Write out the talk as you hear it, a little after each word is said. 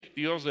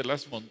Dios de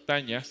las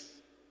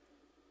montañas.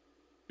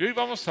 Y hoy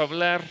vamos a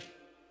hablar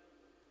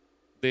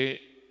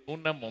de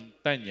una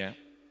montaña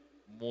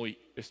muy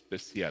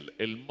especial,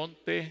 el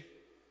monte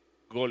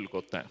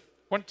Gólgota.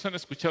 ¿Cuántos han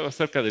escuchado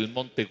acerca del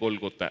monte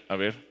Gólgota? A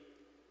ver,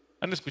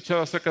 ¿han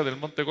escuchado acerca del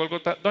monte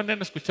Gólgota? ¿Dónde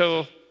han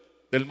escuchado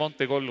del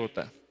monte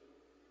Gólgota?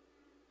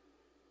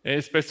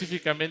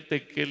 Específicamente,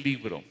 ¿en qué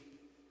libro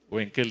o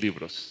en qué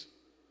libros?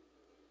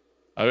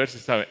 A ver si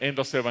saben, en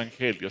los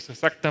evangelios,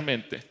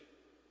 exactamente.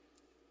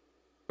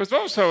 Pues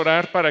vamos a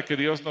orar para que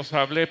Dios nos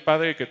hable.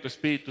 Padre, que tu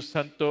Espíritu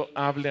Santo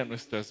hable a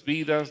nuestras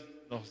vidas,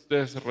 nos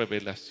des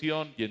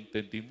revelación y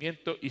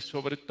entendimiento y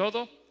sobre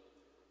todo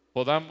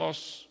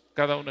podamos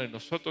cada uno de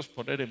nosotros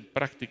poner en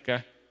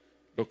práctica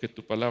lo que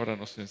tu palabra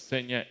nos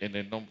enseña en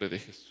el nombre de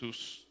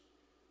Jesús.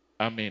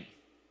 Amén.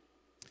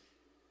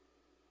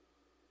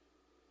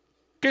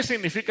 ¿Qué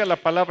significa la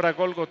palabra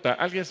Gólgota?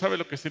 ¿Alguien sabe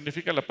lo que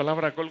significa la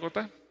palabra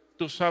Gólgota?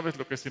 ¿Tú sabes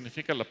lo que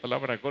significa la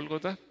palabra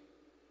Gólgota?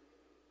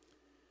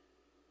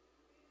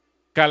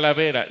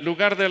 Calavera,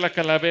 lugar de la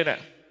calavera.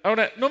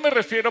 Ahora, no me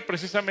refiero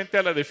precisamente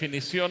a la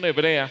definición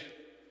hebrea,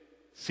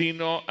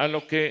 sino a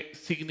lo que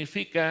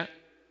significa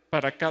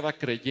para cada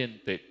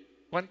creyente.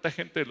 ¿Cuánta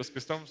gente de los que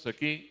estamos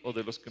aquí o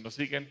de los que nos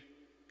siguen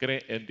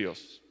cree en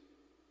Dios?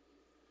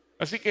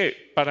 Así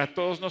que para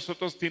todos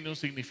nosotros tiene un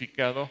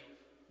significado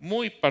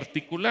muy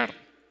particular.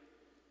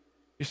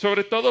 Y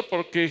sobre todo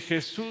porque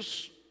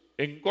Jesús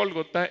en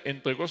Gólgota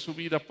entregó su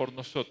vida por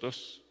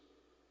nosotros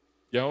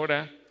y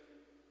ahora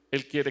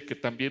Él quiere que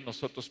también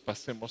nosotros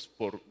pasemos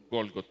por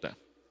Gólgota.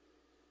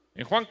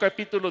 En Juan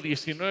capítulo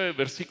 19,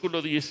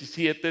 versículo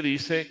 17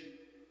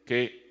 dice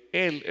que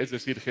Él, es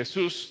decir,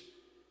 Jesús,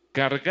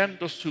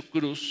 cargando su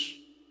cruz,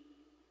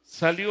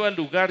 salió al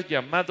lugar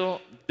llamado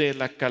de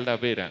la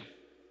calavera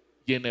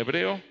y en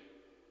hebreo,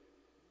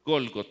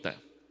 Gólgota.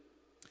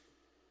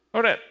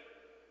 Ahora,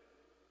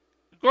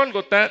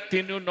 Gólgota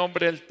tiene un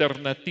nombre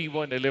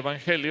alternativo en el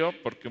Evangelio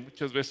porque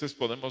muchas veces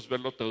podemos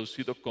verlo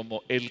traducido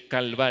como el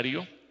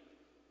Calvario,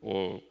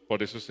 o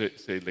por eso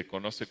se le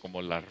conoce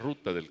como la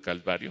ruta del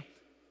Calvario.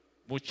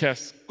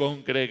 Muchas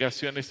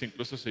congregaciones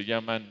incluso se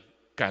llaman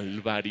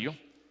Calvario,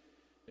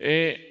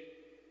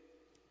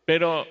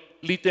 pero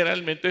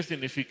literalmente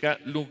significa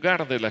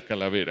lugar de la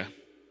calavera.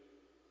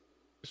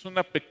 Es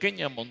una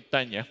pequeña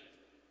montaña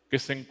que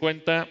se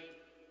encuentra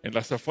en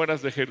las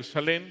afueras de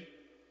Jerusalén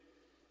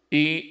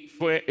y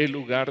fue el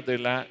lugar de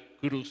la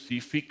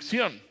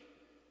crucifixión.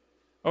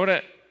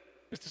 Ahora,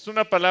 esta es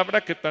una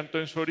palabra que tanto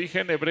en su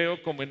origen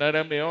hebreo como en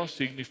arameo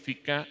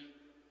significa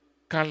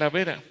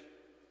calavera.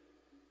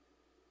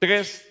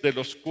 3 de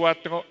los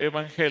 4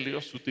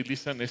 evangelios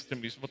utilizan este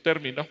mismo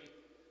término,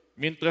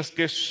 mientras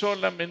que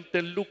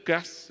solamente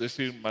Lucas, es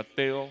decir,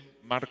 Mateo,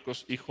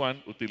 Marcos y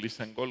Juan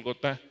utilizan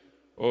Gólgota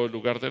o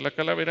lugar de la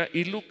calavera,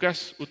 y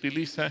Lucas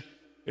utiliza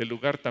el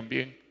lugar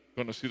también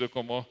conocido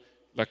como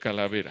la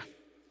calavera.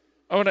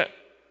 Ahora,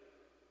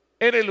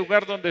 era el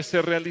lugar donde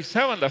se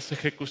realizaban las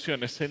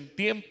ejecuciones. En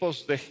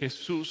tiempos de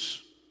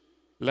Jesús,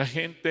 la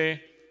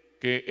gente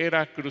que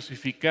era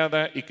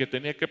crucificada y que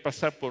tenía que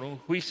pasar por un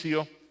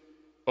juicio,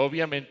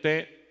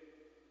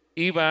 obviamente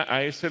iba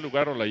a ese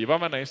lugar o la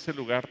llevaban a ese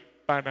lugar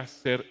para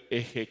ser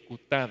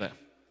ejecutada.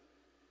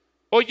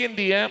 Hoy en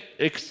día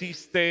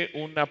existe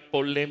una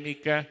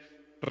polémica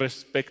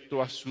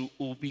respecto a su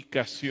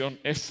ubicación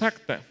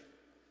exacta.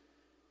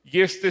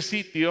 Y este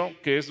sitio,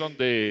 que es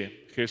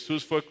donde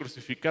Jesús fue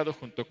crucificado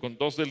junto con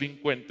 2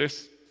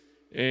 delincuentes,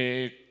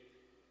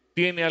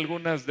 tiene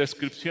algunas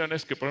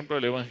descripciones que, por ejemplo,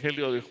 el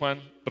Evangelio de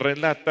Juan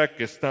relata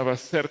que estaba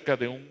cerca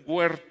de un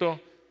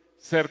huerto,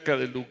 cerca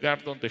del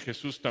lugar donde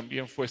Jesús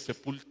también fue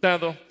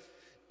sepultado,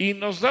 y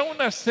nos da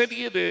una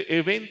serie de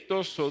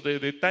eventos o de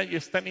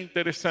detalles tan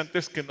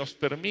interesantes que nos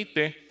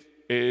permite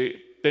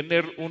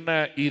tener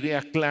una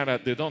idea clara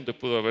de dónde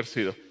pudo haber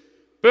sido.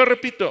 Pero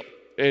repito,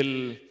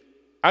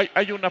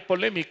 hay una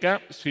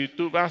polémica. Si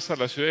tú vas a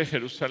la ciudad de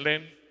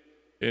Jerusalén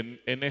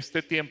en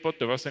este tiempo,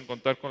 te vas a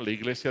encontrar con la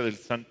iglesia del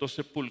Santo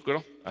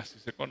Sepulcro, así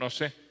se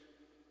conoce,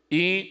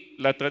 y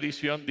la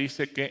tradición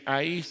dice que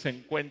ahí se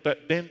encuentra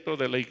dentro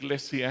de la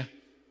iglesia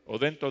o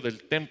dentro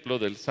del templo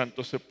del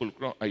Santo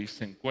Sepulcro, ahí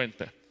se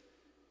encuentra.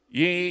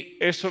 Y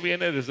eso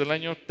viene desde el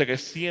año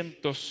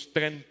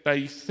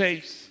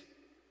 336.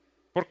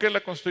 ¿Por qué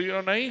la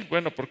construyeron ahí?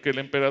 Bueno, porque el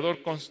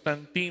emperador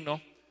Constantino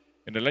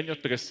en el año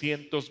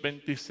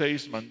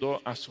 326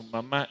 mandó a su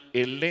mamá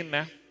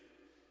Helena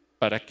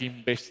para que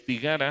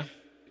investigara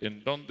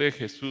en dónde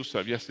Jesús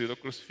había sido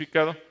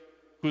crucificado,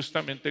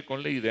 justamente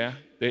con la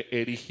idea de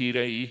erigir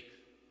ahí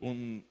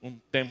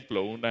un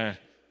templo, una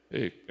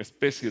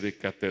especie de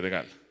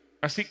catedral.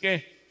 Así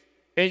que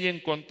ella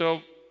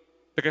encontró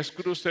 3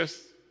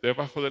 cruces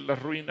debajo de las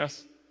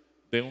ruinas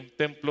de un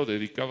templo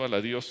dedicado a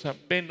la diosa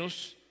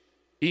Venus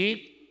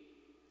y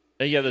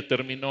ella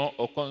determinó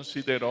o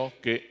consideró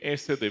que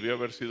ese debió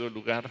haber sido el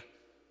lugar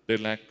de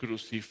la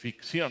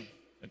crucifixión.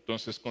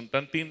 Entonces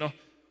Constantino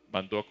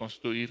mandó a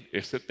construir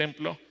ese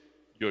templo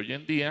y hoy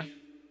en día,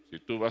 si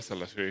tú vas a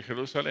la ciudad de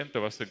Jerusalén, te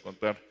vas a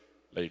encontrar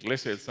la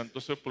iglesia del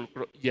Santo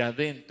Sepulcro y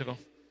adentro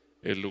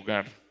el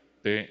lugar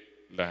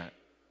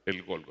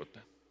el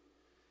Gólgota.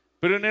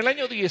 Pero en el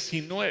año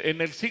 19,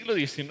 en el siglo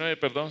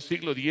XIX,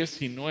 siglo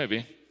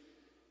XIX,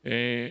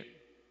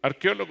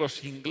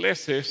 arqueólogos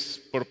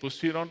ingleses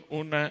propusieron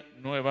una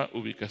nueva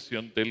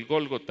ubicación del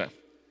Gólgota.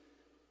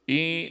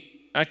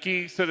 Y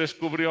aquí se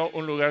descubrió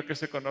un lugar que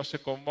se conoce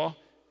como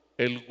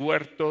el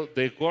Huerto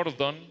de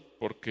Gordon,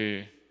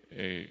 porque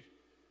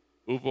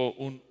hubo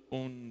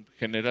un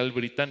general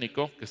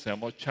británico que se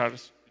llamó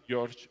Charles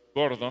George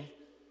Gordon,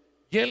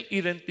 y él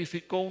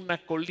identificó una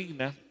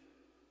colina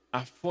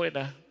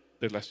afuera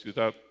de la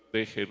ciudad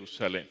de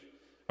Jerusalén.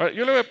 Ahora,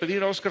 yo le voy a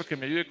pedir a Oscar que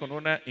me ayude con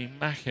una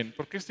imagen,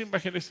 porque esta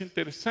imagen es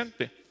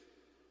interesante.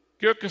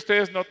 Quiero que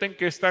ustedes noten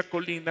que esta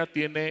colina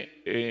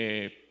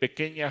tiene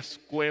pequeñas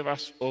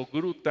cuevas o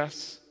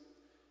grutas,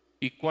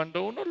 y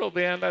cuando uno lo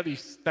ve a la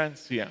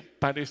distancia,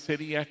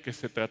 parecería que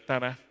se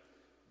tratara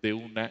de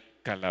una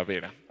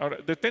calavera. Ahora,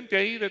 detente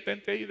ahí,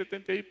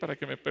 para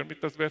que me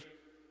permitas ver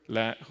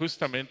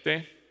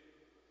justamente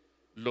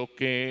lo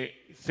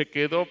que se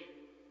quedó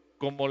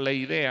como la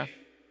idea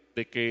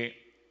de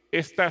que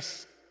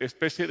estas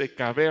especies de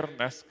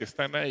cavernas que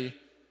están ahí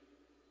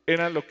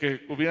eran lo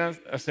que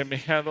hubieran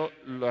asemejado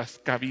las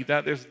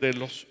cavidades de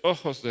los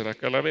ojos de la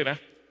calavera,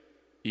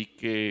 y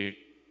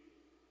que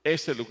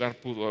ese lugar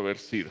pudo haber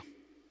sido.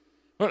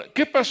 Bueno,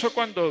 ¿qué pasó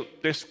cuando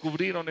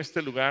descubrieron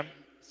este lugar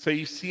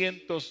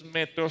 600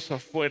 metros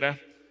afuera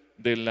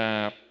de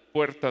la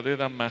puerta de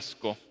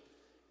Damasco?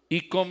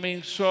 Y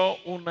comenzó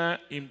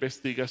una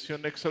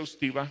investigación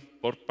exhaustiva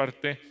por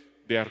parte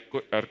de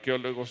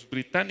arqueólogos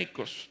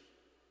británicos.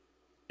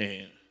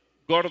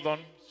 Gordon,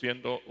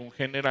 siendo un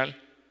general,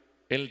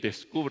 él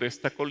descubre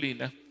esta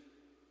colina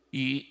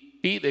y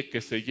pide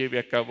que se lleve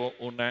a cabo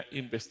una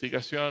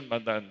investigación.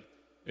 Mandan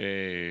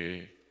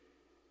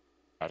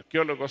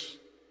arqueólogos.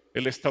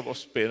 Él estaba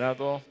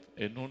hospedado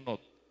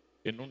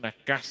en una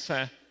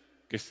casa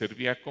que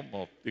servía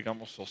como,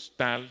 digamos,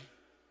 hostal.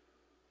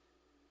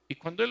 Y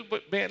cuando él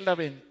ve en la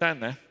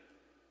ventana,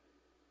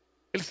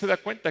 él se da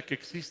cuenta que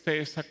existe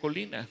esa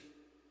colina.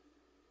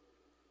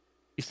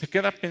 Y se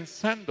queda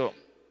pensando,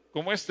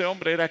 como este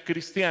hombre era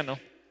cristiano,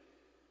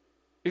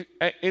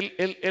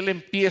 él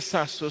empieza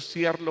a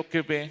asociar lo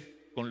que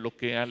ve con lo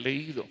que ha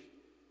leído.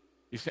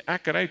 Dice,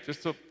 caray,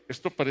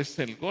 esto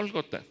parece el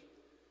Gólgota.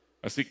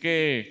 Así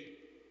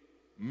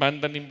que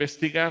mandan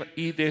investigar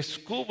y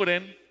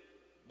descubren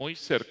muy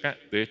cerca,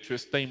 de hecho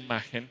esta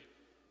imagen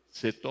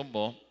se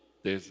tomó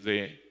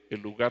desde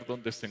el lugar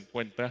donde se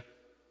encuentra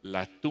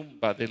la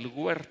tumba del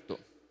huerto.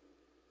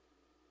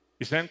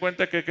 Y se dan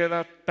cuenta que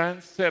queda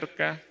tan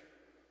cerca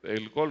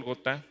del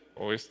Gólgota,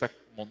 o esta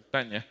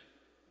montaña,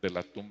 de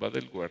la tumba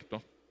del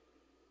huerto,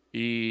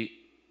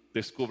 y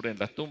descubren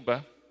la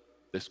tumba,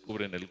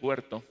 descubren el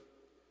huerto.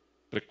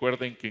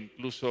 Recuerden que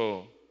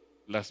incluso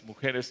las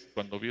mujeres,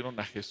 cuando vieron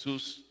a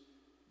Jesús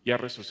ya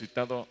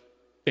resucitado,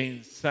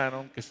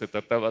 pensaron que se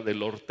trataba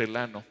del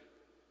hortelano.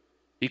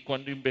 Y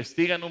cuando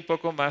investigan un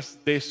poco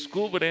más,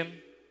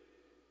 descubren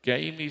que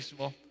ahí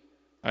mismo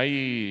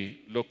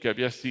hay lo que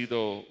había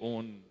sido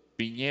un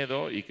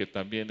viñedo, y que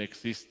también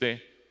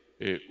existe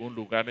un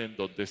lugar en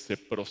donde se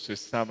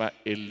procesaba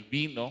el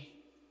vino.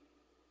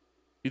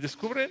 Y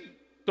descubren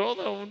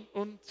todo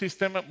un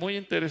sistema muy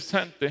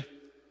interesante,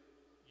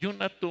 y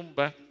una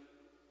tumba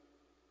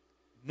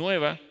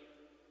nueva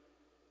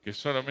que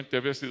solamente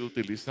había sido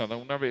utilizada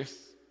una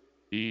vez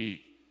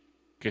y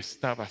que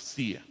está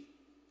vacía.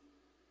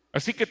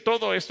 Así que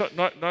todo esto,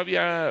 no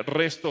había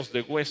restos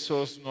de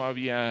huesos, no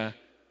había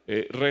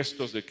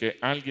restos de que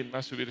alguien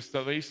más hubiera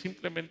estado ahí.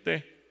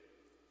 Simplemente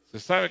se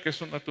sabe que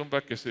es una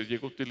tumba que se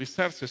llegó a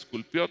utilizar, se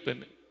esculpió,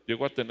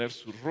 llegó a tener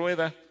su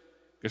rueda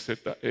que se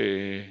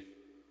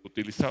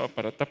utilizaba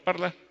para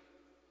taparla,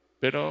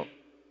 pero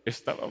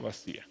estaba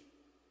vacía.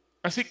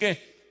 Así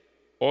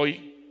que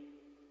hoy,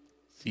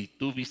 si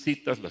tú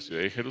visitas la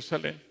ciudad de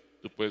Jerusalén,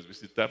 tú puedes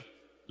visitar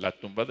la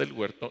tumba del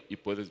huerto y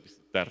puedes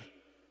visitar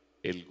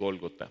el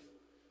Gólgota,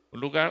 un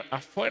lugar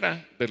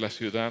afuera de la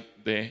ciudad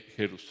de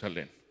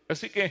Jerusalén.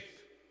 Así que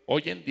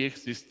hoy en día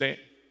existe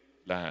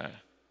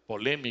la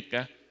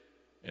polémica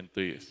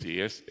entre si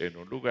es en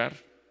un lugar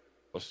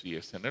o si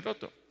es en el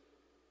otro.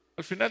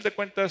 Al final de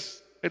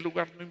cuentas, el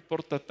lugar no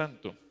importa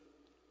tanto.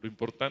 Lo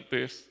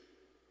importante es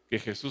que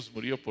Jesús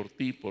murió por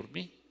ti y por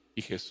mí,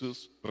 y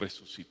Jesús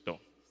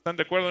resucitó. ¿Están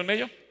de acuerdo en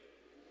ello?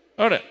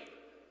 Ahora,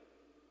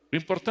 lo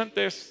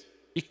importante es,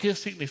 ¿y qué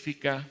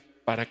significa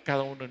para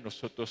cada uno de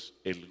nosotros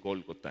el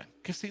Gólgota?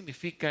 ¿Qué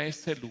significa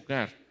ese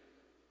lugar?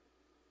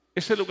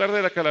 Ese lugar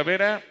de la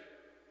calavera,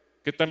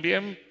 que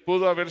también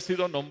pudo haber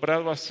sido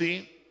nombrado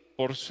así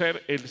por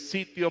ser el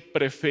sitio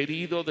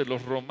preferido de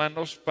los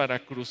romanos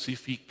para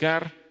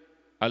crucificar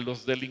a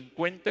los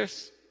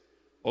delincuentes,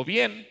 o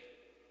bien,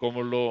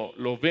 como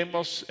lo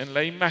vemos en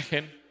la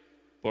imagen,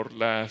 por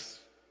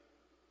las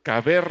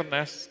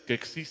cavernas que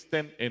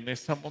existen en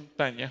esa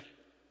montaña.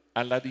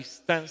 A la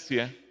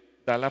distancia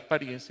da la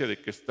apariencia de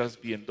que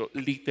estás viendo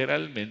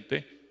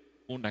literalmente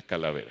una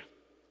calavera.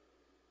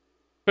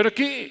 Pero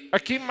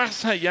aquí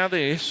más allá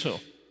de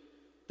eso,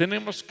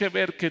 tenemos que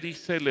ver qué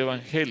dice el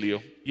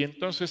Evangelio y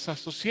entonces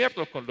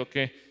asociarlo con lo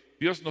que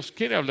Dios nos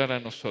quiere hablar a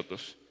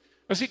nosotros.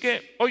 Así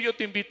que hoy yo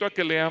te invito a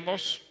que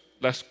leamos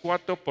las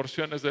 4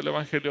 porciones del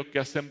Evangelio que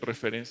hacen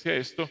referencia a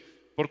esto,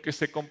 porque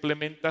se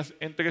complementan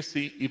entre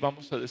sí y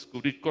vamos a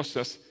descubrir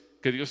cosas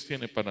que Dios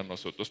tiene para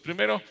nosotros.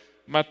 Primero,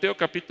 Mateo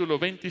capítulo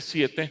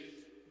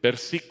 27,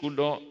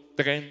 versículo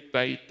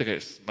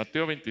 33.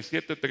 Mateo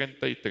 27,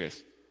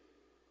 33.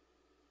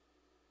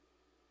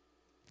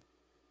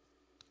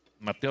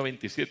 Mateo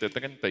 27,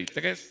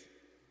 33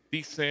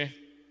 dice: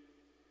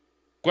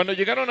 cuando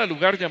llegaron al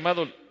lugar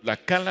llamado la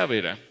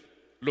Calavera,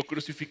 lo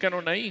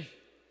crucificaron ahí,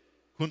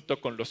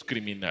 junto con los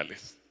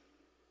criminales,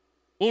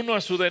 uno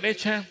a su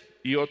derecha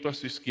y otro a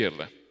su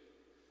izquierda.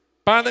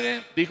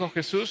 Padre, dijo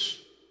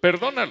Jesús,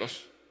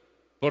 perdónalos,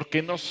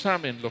 porque no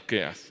saben lo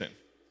que hacen.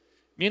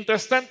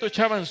 Mientras tanto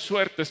echaban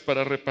suertes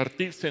para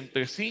repartirse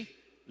entre sí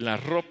la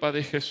ropa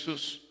de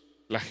Jesús.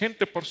 La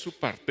gente, por su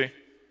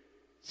parte,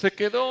 se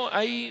quedó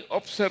ahí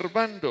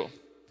observando.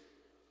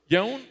 Y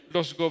aún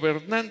los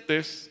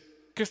gobernantes,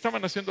 ¿qué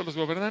estaban haciendo los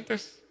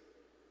gobernantes?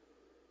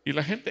 Y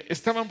la gente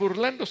estaban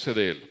burlándose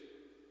de él.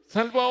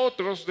 Salvo a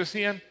otros,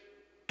 decían,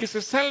 que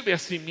se salve a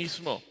sí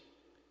mismo,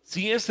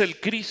 si es el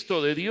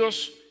Cristo de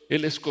Dios,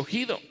 el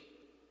escogido.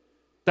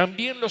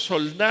 También los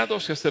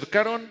soldados se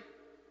acercaron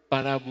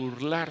para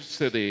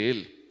burlarse de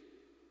él.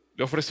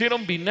 Le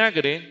ofrecieron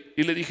vinagre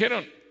y le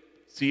dijeron,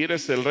 si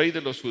eres el rey de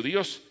los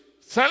judíos,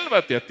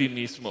 sálvate a ti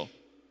mismo.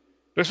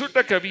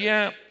 Resulta que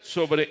había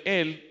sobre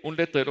él un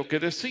letrero que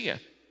decía,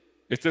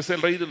 este es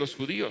el rey de los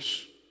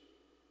judíos.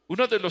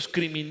 Uno de los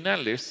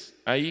criminales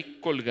ahí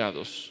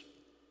colgados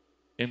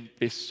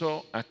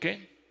empezó ¿a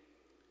qué?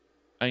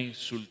 A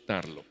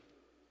insultarlo.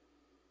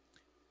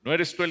 ¿No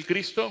eres tú el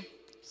Cristo?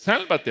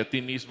 Sálvate a ti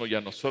mismo y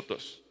a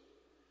nosotros.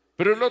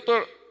 Pero el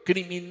otro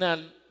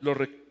criminal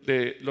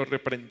lo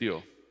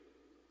reprendió.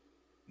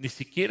 Ni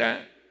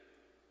siquiera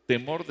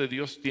temor de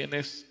Dios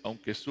tienes,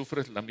 aunque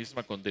sufres la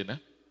misma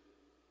condena.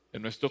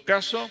 En nuestro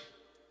caso,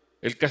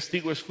 el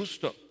castigo es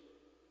justo,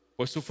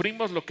 pues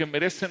sufrimos lo que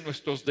merecen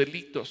nuestros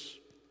delitos.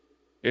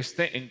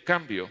 Este, en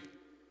cambio,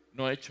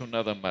 no ha hecho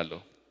nada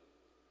malo.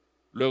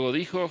 Luego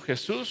dijo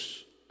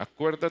Jesús,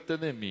 acuérdate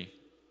de mí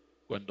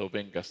cuando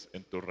vengas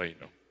en tu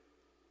reino.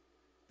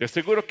 Te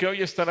aseguro que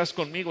hoy estarás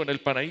conmigo en el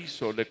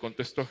paraíso, le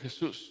contestó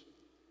Jesús.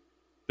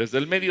 Desde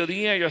el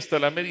mediodía y hasta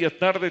la media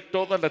tarde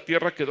toda la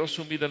tierra quedó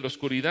sumida en la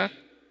oscuridad,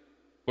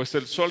 pues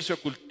el sol se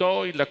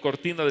ocultó y la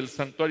cortina del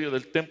santuario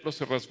del templo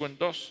se rasgó en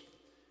dos.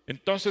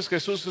 Entonces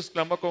Jesús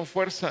exclamó con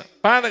fuerza,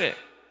 Padre,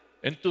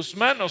 en tus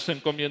manos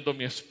encomiendo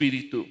mi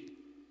espíritu.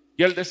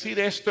 Y al decir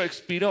esto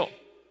expiró.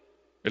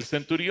 El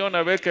centurión,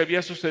 al ver lo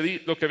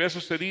que había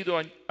sucedido,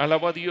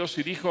 alabó a Dios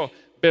y dijo,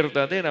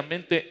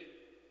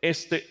 verdaderamente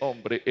este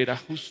hombre era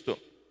justo.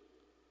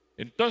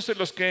 Entonces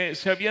los que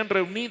se habían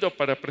reunido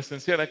para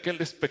presenciar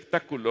aquel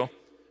espectáculo,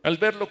 al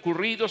ver lo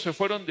ocurrido, se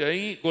fueron de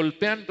ahí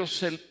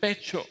golpeándose el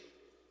pecho.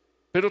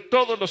 Pero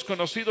todos los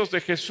conocidos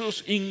de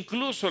Jesús,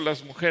 incluso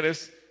las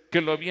mujeres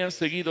que lo habían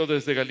seguido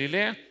desde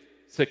Galilea,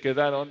 se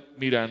quedaron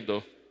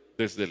mirando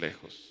desde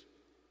lejos.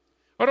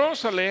 Ahora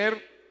vamos a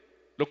leer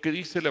lo que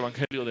dice el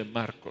Evangelio de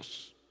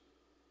Marcos.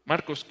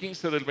 Marcos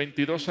 15 del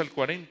 22 al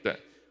 40.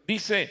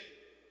 Dice,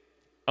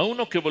 a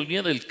uno que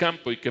volvía del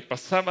campo y que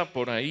pasaba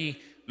por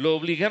ahí, lo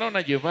obligaron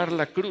a llevar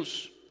la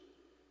cruz.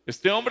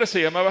 Este hombre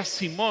se llamaba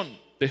Simón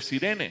de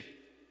Cirene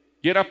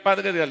y era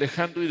padre de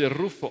Alejandro y de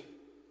Rufo.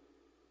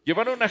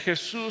 Llevaron a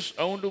Jesús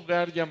a un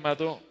lugar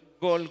llamado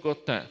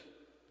Gólgota,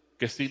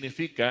 que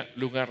significa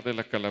lugar de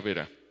la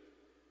calavera.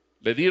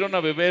 Le dieron a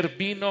beber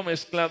vino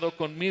mezclado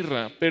con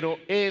mirra, pero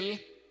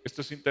él,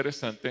 esto es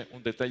interesante,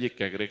 un detalle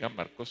que agrega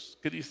Marcos,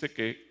 ¿qué dice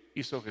que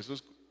hizo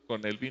Jesús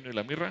con el vino y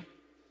la mirra?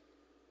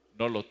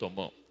 No lo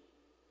tomó.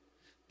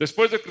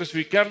 Después de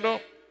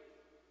crucificarlo,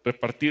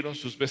 repartieron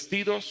sus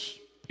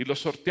vestidos y los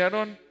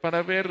sortearon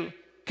para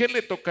ver qué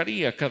le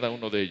tocaría a cada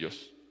uno de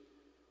ellos.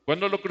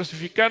 Cuando lo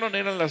crucificaron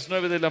eran las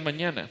 9 de la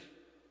mañana.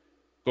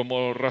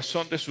 Como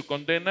razón de su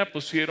condena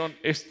pusieron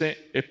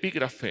este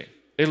epígrafe,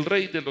 el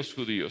rey de los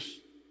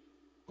judíos.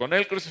 Con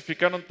él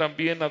crucificaron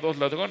también a 2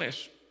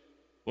 ladrones,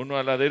 uno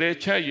a la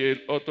derecha y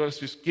el otro a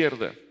su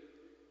izquierda.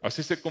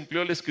 Así se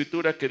cumplió la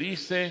escritura que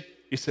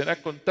dice, y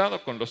será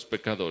contado con los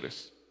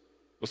pecadores.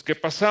 Los que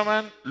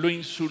pasaban lo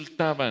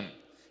insultaban,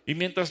 y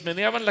mientras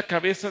meneaban la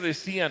cabeza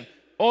decían,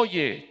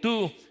 oye,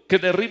 tú que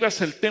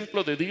derribas el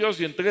templo de Dios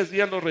y en 3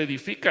 días lo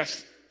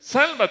reedificas,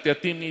 sálvate a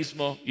ti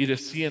mismo y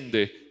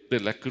desciende de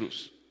la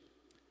cruz.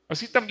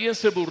 Así también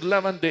se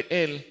burlaban de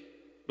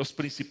él los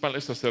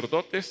principales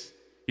sacerdotes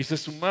y se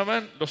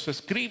sumaban los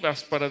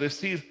escribas para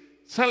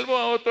decir, salvó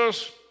a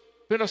otros,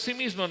 pero a sí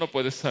mismo no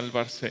puede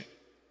salvarse.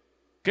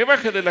 Que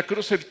baje de la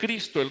cruz el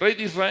Cristo, el Rey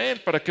de Israel,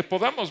 para que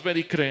podamos ver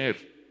y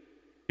creer.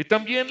 Y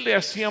también le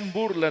hacían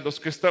burla a los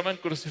que estaban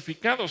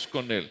crucificados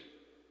con él.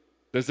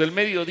 Desde el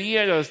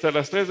mediodía y hasta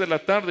las 3 de la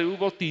tarde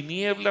hubo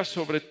tinieblas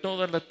sobre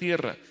toda la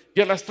tierra.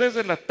 Y a las 3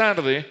 de la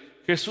tarde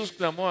Jesús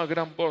clamó a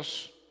gran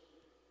voz,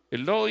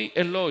 Eloi,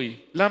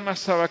 Eloi, lama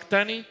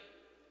sabactani,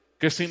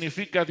 que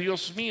significa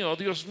Dios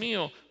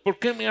mío, ¿por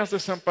qué me has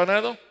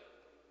desamparado?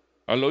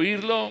 Al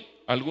oírlo,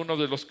 algunos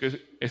de los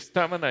que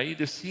estaban ahí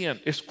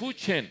decían: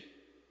 escuchen,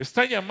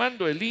 está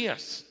llamando a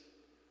Elías.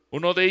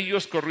 Uno de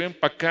ellos corrió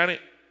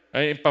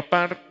a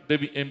empapar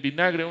en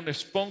vinagre una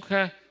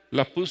esponja,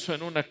 la puso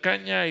en una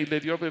caña y le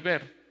dio a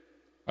beber,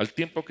 al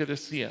tiempo que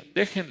decía: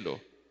 déjenlo,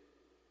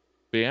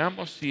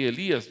 veamos si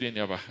Elías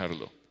viene a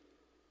bajarlo.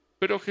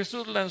 Pero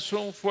Jesús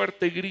lanzó un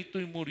fuerte grito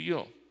y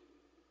murió.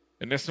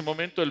 En ese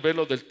momento el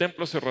velo del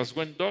templo se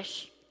rasgó en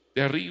dos,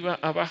 de arriba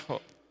a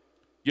abajo,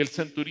 y el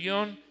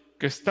centurión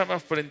que estaba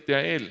frente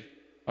a él,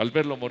 al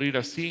verlo morir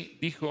así,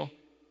 dijo: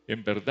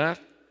 en verdad,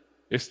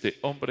 este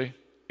hombre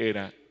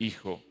era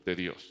hijo de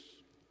Dios.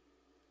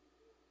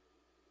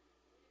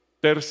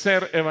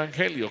 Tercer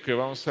evangelio que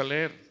vamos a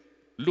leer,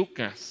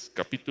 Lucas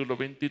capítulo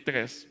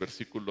 23,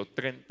 versículo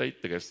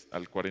 33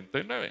 al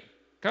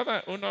 49.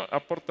 Cada uno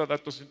aporta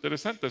datos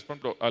interesantes. Por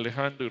ejemplo,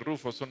 Alejandro y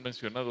Rufo son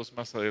mencionados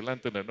más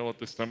adelante en el Nuevo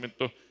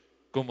Testamento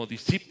como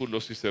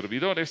discípulos y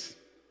servidores,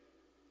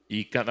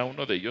 y cada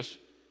uno de ellos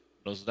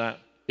nos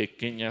da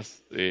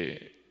pequeños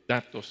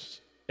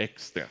datos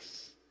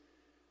extras.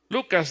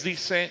 Lucas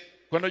dice: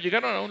 cuando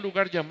llegaron a un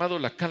lugar llamado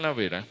la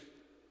Calavera,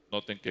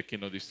 noten que aquí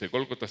no dice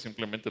Gólgota,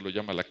 simplemente lo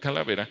llama la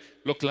Calavera,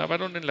 lo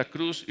clavaron en la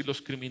cruz y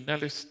los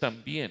criminales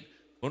también,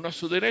 uno a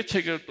su derecha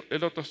y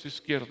el otro a su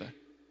izquierda.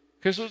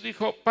 Jesús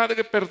dijo: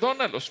 Padre,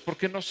 perdónalos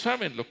porque no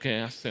saben lo que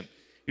hacen.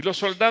 Y los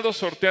soldados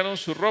sortearon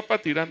su ropa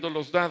tirando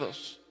los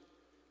dados.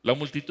 La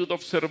multitud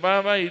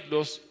observaba y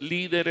los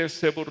líderes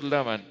se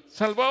burlaban.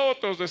 Salvó a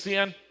otros,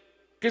 decían: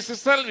 que se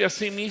salve a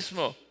sí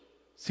mismo,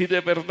 si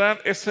de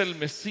verdad es el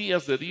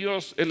Mesías de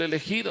Dios, el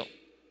elegido.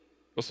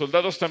 Los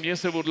soldados también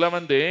se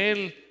burlaban de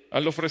él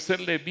al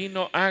ofrecerle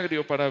vino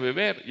agrio para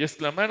beber y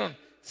exclamaron: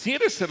 si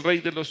eres el rey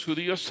de los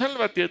judíos,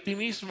 sálvate a ti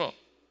mismo.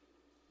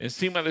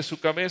 Encima de su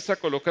cabeza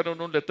colocaron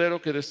un letrero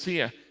que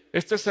decía: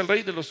 este es el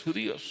rey de los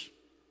judíos.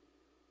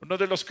 Uno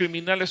de los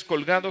criminales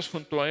colgados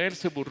junto a él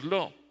se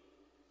burló: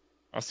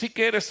 ¿así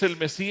que eres el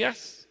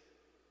Mesías?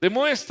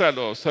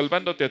 Demuéstralo,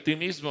 salvándote a ti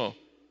mismo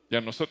y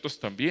a nosotros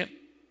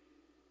también.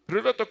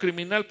 Pero el otro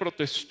criminal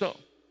protestó: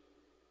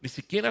 ¿ni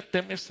siquiera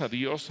temes a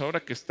Dios ahora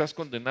que estás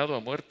condenado a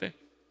muerte?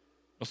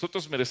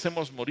 Nosotros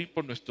merecemos morir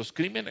por nuestros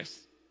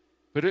crímenes,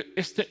 pero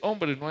este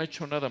hombre no ha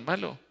hecho nada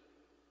malo.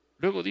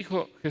 Luego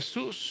dijo: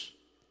 Jesús,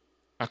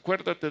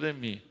 acuérdate de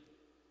mí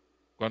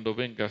cuando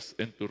vengas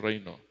en tu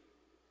reino.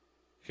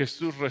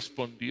 Jesús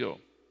respondió: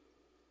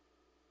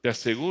 te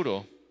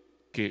aseguro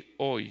que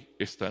hoy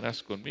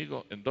estarás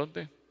conmigo. ¿En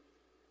dónde?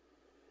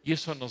 Y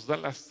eso nos da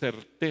la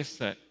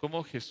certeza,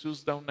 cómo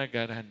Jesús da una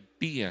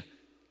garantía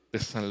de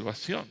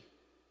salvación.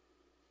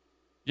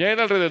 Ya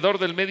era alrededor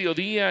del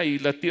mediodía y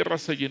la tierra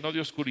se llenó de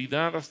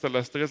oscuridad hasta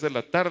las 3 de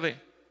la tarde.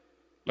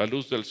 La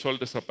luz del sol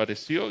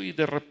desapareció y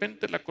de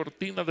repente la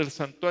cortina del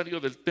santuario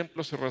del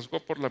templo se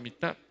rasgó por la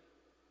mitad.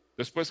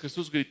 Después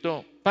Jesús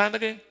gritó: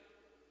 Padre,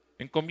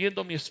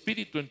 encomiendo mi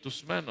espíritu en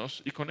tus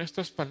manos, y con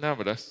estas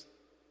palabras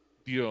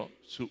dio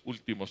su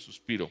último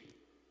suspiro.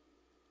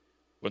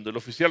 Cuando el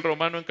oficial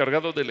romano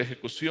encargado de la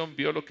ejecución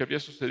vio lo que había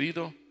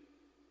sucedido,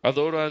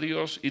 adoró a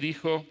Dios y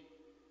dijo: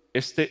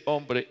 este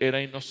hombre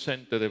era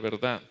inocente de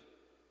verdad.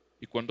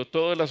 Y cuando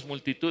todas las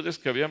multitudes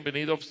que habían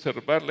venido a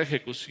observar la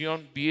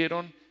ejecución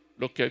vieron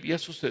lo que había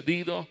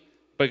sucedido,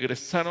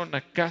 regresaron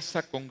a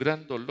casa con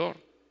gran dolor.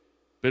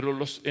 Pero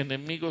los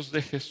enemigos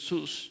de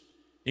Jesús,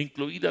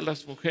 incluidas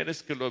las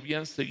mujeres que lo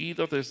habían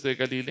seguido desde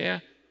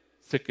Galilea,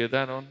 se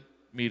quedaron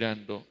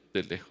mirando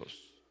de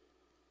lejos.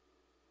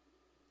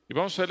 Y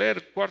vamos a leer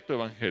el cuarto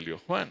evangelio,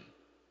 Juan,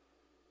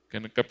 que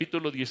en el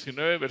capítulo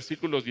 19,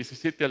 versículos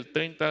 17 al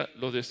 30,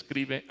 lo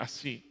describe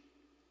así.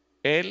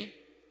 Él,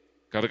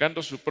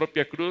 cargando su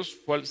propia cruz,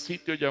 fue al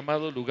sitio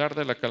llamado lugar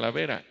de la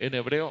calavera, en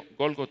hebreo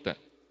Gólgota.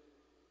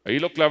 Ahí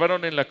lo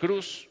clavaron en la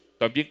cruz.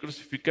 También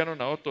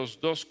crucificaron a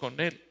otros 2 con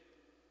él,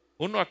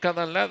 uno a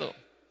cada lado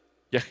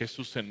y a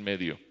Jesús en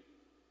medio.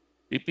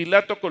 Y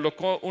Pilato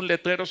colocó un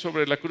letrero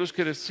sobre la cruz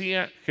que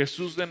decía: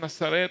 Jesús de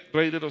Nazaret,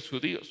 rey de los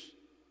judíos.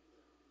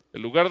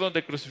 El lugar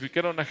donde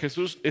crucificaron a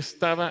Jesús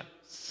estaba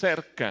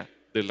cerca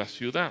de la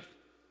ciudad.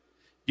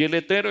 Y el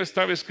letrero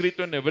estaba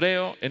escrito en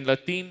hebreo, en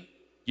latín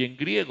y en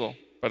griego,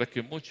 para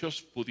que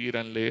muchos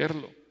pudieran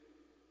leerlo.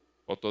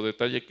 Otro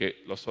detalle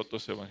que los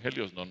otros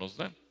evangelios no nos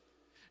dan.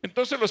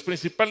 Entonces los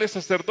principales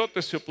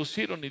sacerdotes se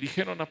opusieron y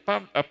dijeron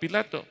a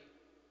Pilato: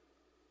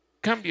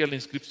 cambia la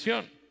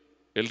inscripción,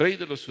 el rey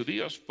de los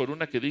judíos, por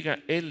una que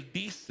diga: él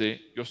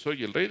dice, yo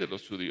soy el rey de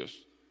los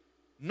judíos.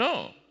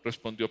 No,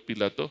 respondió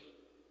Pilato,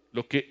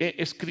 lo que he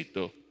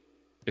escrito,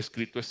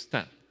 escrito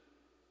está,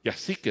 y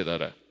así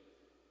quedará.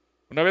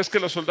 Una vez que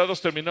los soldados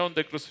terminaron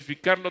de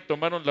crucificarlo,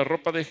 tomaron la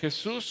ropa de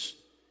Jesús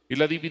y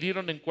la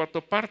dividieron en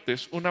 4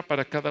 partes, una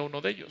para cada uno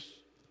de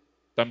ellos.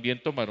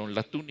 También tomaron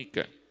la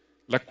túnica,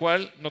 la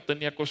cual no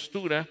tenía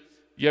costura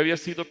y había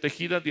sido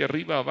tejida de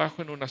arriba a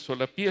abajo en una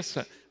sola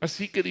pieza.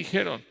 Así que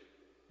dijeron: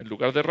 en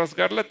lugar de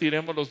rasgarla,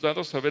 tiremos los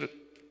dados a ver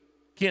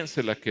quién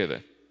se la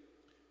queda.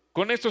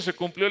 Con esto se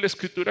cumplió la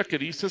escritura que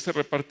dice: se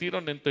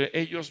repartieron entre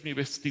ellos mi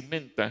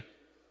vestimenta,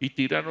 y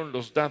tiraron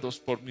los dados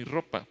por mi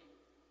ropa.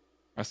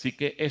 Así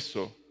que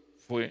eso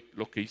fue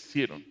lo que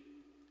hicieron.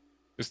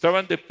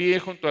 Estaban de pie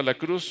junto a la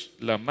cruz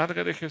la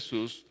madre de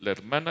Jesús, la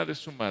hermana de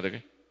su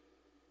madre,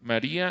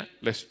 María,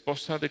 la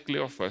esposa de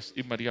Cleofas,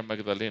 y María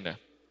Magdalena.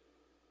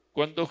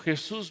 Cuando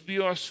Jesús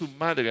vio a su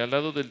madre al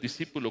lado del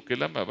discípulo que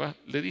él amaba,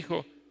 le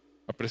dijo: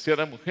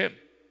 apreciada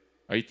mujer,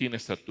 ahí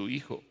tienes a tu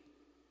hijo.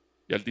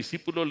 Y al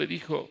discípulo le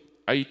dijo: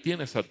 ahí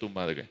tienes a tu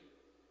madre.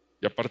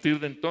 Y a partir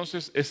de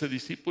entonces ese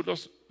discípulo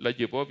la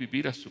llevó a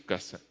vivir a su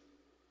casa.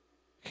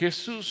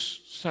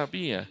 Jesús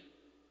sabía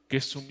que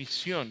su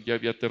misión ya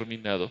había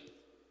terminado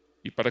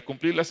y para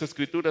cumplir las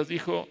escrituras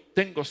dijo: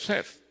 tengo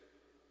sed.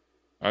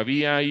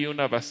 Había ahí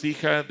una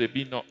vasija de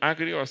vino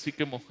agrio, así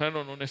que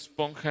mojaron una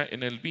esponja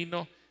en el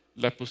vino,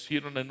 la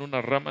pusieron en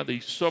una rama de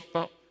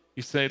hisopo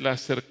y se la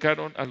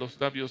acercaron a los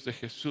labios de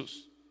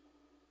Jesús.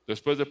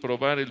 Después de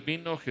probar el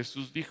vino,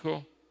 Jesús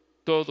dijo: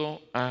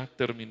 todo ha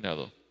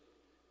terminado.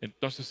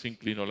 Entonces se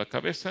inclinó la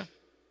cabeza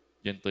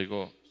y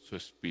entregó su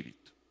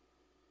espíritu.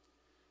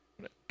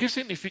 ¿Qué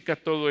significa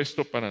todo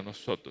esto para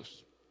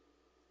nosotros?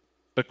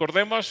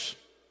 Recordemos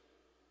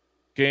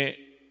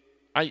que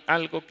hay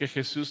algo que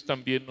Jesús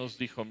también nos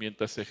dijo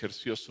mientras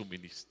ejerció su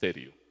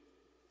ministerio.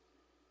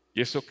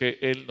 Y eso que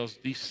Él nos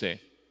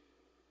dice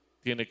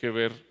tiene que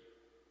ver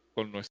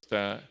con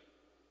nuestra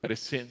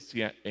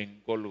presencia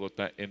en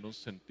Gólgota en un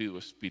sentido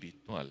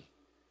espiritual.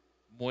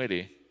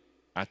 Muere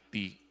a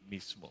ti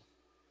mismo.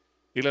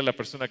 Dile a la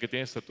persona que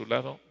tienes a tu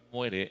lado: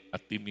 muere a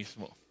ti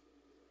mismo.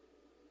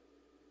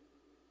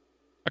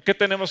 ¿A qué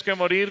tenemos que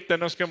morir?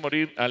 Tenemos que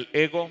morir al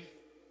ego.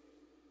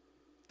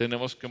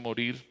 Tenemos que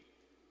morir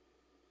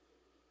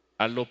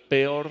a lo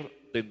peor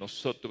de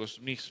nosotros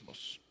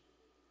mismos.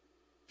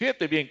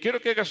 Fíjate bien, quiero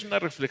que hagas una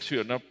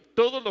reflexión.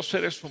 Todos los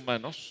seres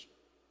humanos,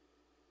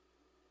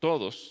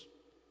 todos,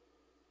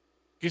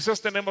 quizás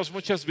tenemos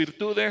muchas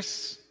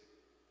virtudes,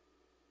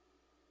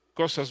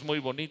 cosas muy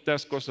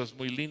bonitas, cosas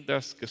muy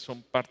lindas que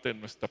son parte de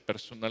nuestra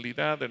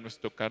personalidad, de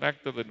nuestro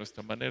carácter, de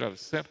nuestra manera de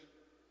ser.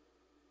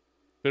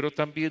 Pero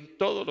también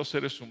todos los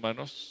seres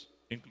humanos,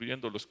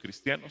 incluyendo los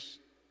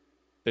cristianos,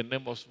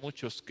 tenemos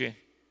muchos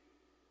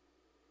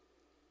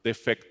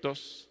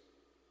defectos,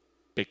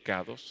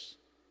 pecados,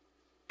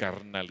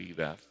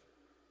 carnalidad.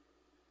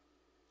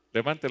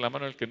 Levante la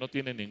mano el que no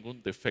tiene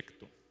ningún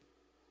defecto.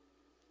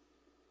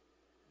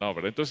 No,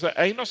 ¿verdad? Entonces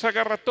ahí nos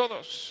agarra a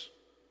todos.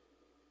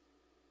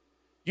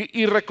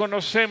 Y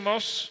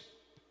reconocemos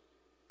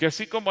que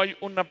así como hay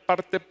una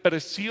parte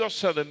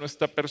preciosa de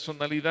nuestra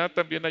personalidad,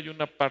 también hay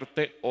una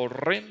parte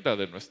horrenda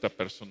de nuestra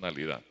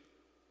personalidad.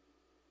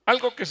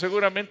 Algo que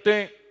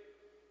seguramente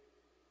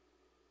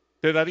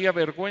te daría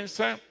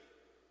vergüenza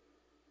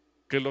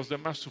que los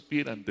demás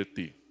supieran de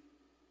ti.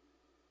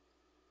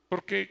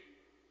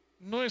 Porque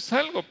no es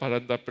algo para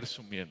andar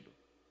presumiendo.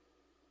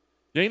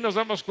 Y ahí nos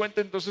damos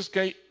cuenta entonces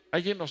que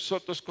hay en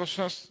nosotros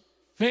cosas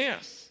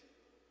feas.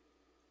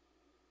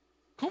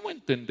 ¿Cómo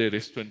entender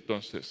esto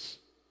entonces?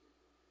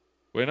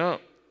 Bueno,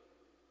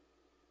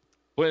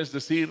 puedes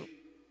decir: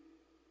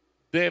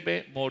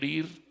 debe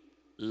morir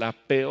la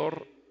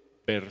peor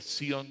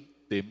versión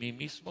de mí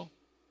mismo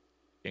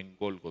en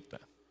Gólgota.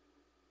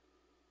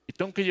 Y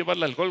tengo que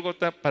llevarla al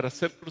Gólgota para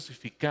ser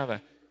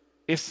crucificada.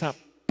 Esa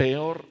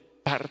peor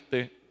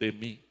parte de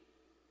mí,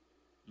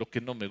 lo que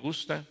no me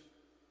gusta,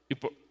 y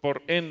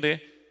por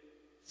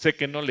ende sé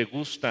que no le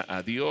gusta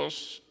a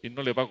Dios y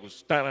no le va a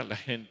gustar a la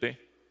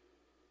gente,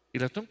 y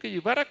la tengo que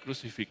llevar a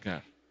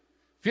crucificar.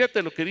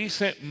 Fíjate lo que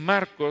dice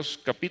Marcos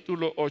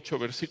capítulo 8,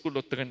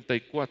 versículo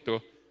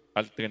 34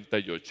 al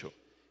 38.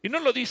 Y no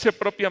lo dice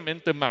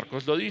propiamente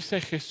Marcos, lo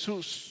dice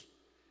Jesús.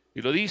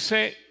 Y lo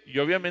dice, y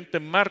obviamente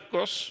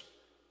Marcos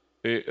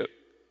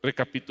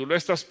recapituló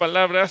estas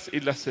palabras y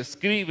las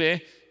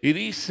escribe y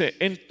dice: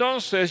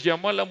 entonces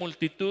llamó a la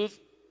multitud.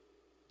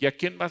 ¿Y a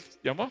quién más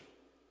llamó?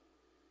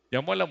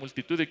 ¿Llamó a la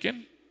multitud de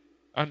quién?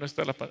 No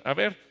está la... A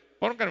ver,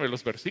 pónganme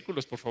los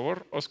versículos, por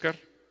favor, Oscar.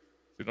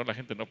 Si no, la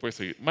gente no puede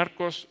seguir.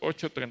 Marcos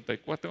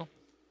 8:34.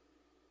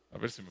 A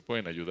ver si me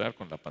pueden ayudar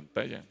con la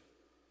pantalla.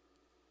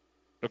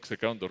 Creo que se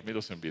quedaron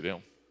dormidos en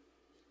video.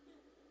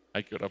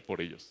 Hay que orar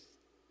por ellos.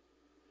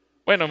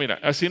 Bueno,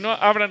 mira, si no,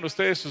 abran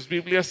ustedes sus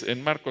Biblias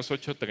en Marcos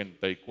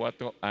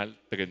 8:34 al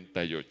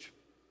 38.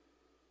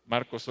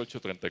 Marcos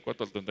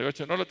 8:34 al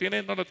 38. ¿No lo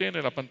tienen? ¿No lo tienen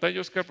en la pantalla,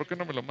 Oscar? ¿Por qué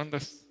no me lo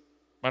mandas?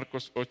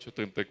 Marcos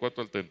 8:34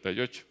 al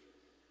 38.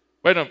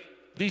 Bueno,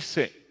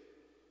 dice: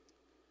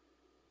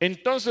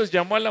 entonces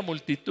llamó a la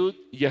multitud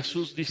y a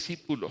sus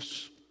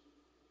discípulos.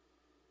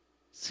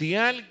 Si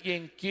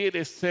alguien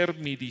quiere ser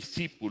mi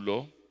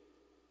discípulo,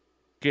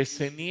 que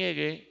se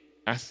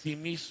niegue a sí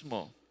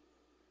mismo,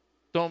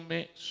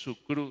 tome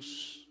su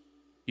cruz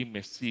y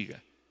me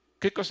siga.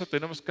 ¿Qué cosa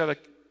tenemos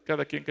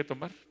cada quien que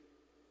tomar?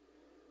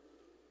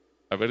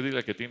 A ver, dile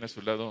al que tiene a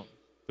su lado: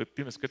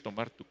 tienes que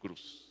tomar tu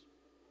cruz.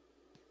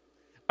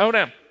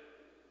 Ahora,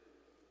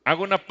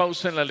 hago una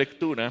pausa en la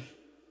lectura,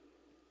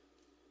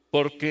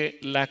 porque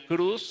la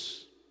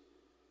cruz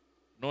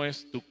no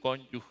es tu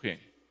cónyuge.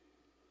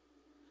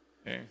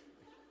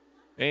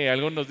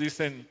 Algunos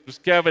dicen, pues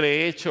 ¿qué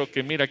habré hecho?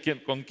 Que mira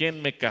con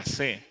quién me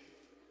casé.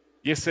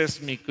 Y esa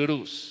es mi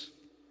cruz.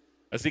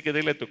 Así que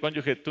dile a tu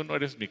cónyuge, tú no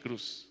eres mi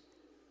cruz.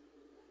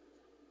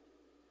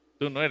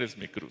 Tú no eres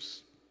mi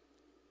cruz.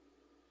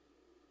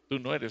 Tú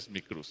no eres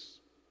mi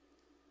cruz.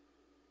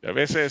 Y a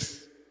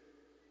veces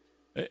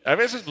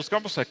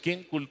buscamos a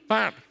quién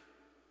culpar,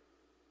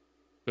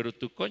 pero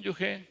tu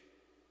cónyuge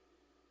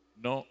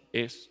no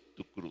es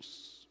tu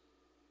cruz.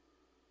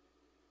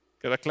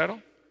 ¿Queda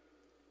claro?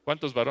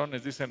 ¿Cuántos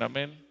varones dicen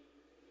amén?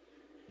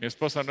 Mi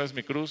esposa no es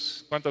mi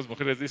cruz. ¿Cuántas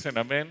mujeres dicen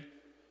amén?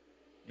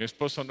 Mi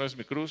esposo no es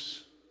mi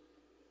cruz.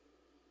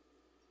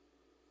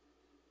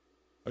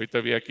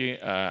 Ahorita vi aquí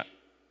a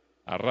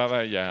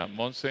Rada y a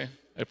Monse.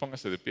 Ahí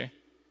póngase de pie.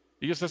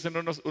 Ellos hacen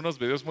unos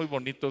videos muy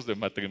bonitos de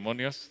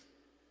matrimonios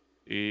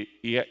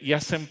y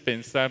hacen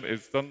pensar,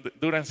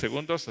 duran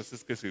segundos, así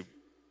es que si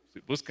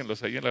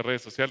búsquenlos ahí en las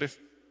redes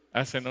sociales,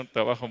 hacen un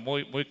trabajo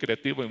muy, muy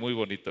creativo y muy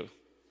bonito.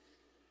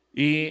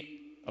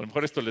 Y a lo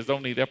mejor esto les da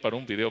una idea para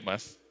un video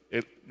más.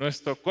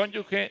 Nuestro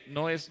cónyuge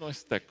no es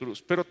nuestra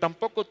cruz, pero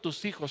tampoco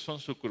tus hijos son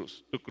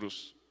tu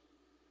cruz.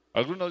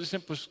 Algunos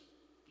dicen, pues,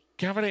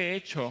 ¿qué habré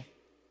hecho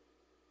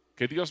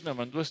que Dios me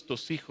mandó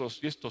estos hijos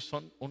y estos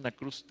son una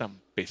cruz tan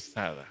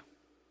pesada?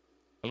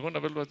 ¿Alguna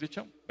vez lo has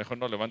dicho? Mejor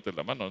no levantes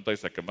la mano, no te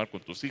vayas a quemar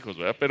con tus hijos,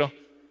 ¿verdad? Pero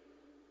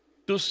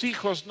tus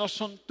hijos no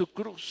son tu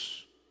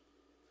cruz.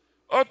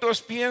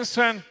 Otros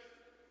piensan,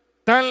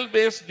 tal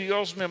vez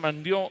Dios me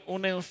mandó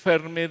una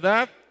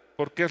enfermedad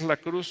porque es la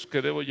cruz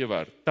que debo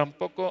llevar.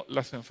 Tampoco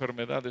las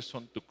enfermedades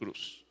son tu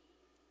cruz.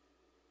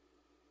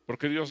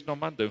 Porque Dios no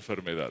manda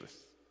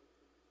enfermedades.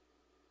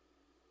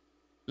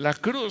 La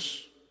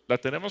cruz la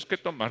tenemos que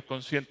tomar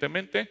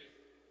conscientemente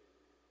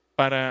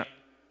para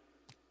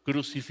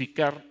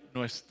crucificar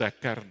nuestra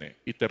carne.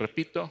 Y te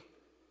repito,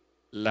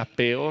 la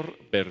peor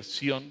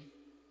versión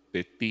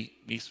de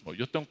ti mismo.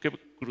 Yo tengo que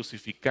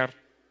crucificar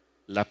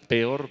la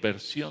peor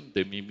versión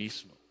de mí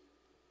mismo.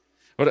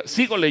 Ahora,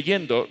 sigo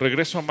leyendo,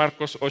 regreso a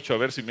Marcos 8, a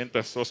ver si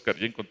mientras Oscar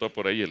ya encontró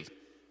por ahí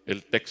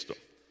el texto.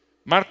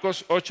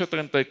 Marcos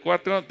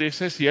 8:34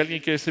 dice, si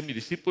alguien quiere ser mi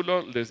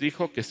discípulo, les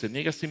dijo que se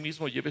niegue a sí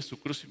mismo, lleve su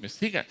cruz y me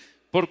siga.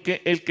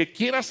 Porque el que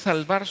quiera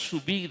salvar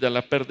su vida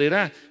la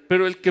perderá,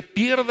 pero el que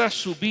pierda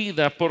su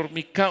vida por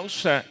mi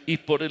causa y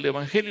por el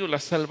evangelio la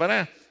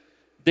salvará.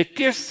 ¿De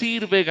qué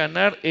sirve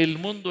ganar el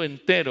mundo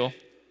entero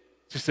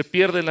si se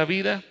pierde la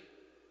vida?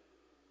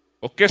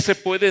 ¿O qué se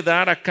puede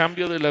dar a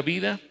cambio de la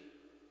vida?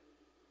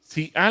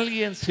 Si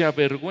alguien se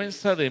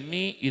avergüenza de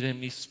mí y de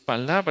mis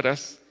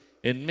palabras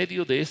en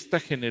medio de esta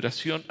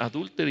generación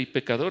adúltera y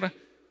pecadora,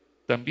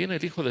 también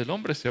el Hijo del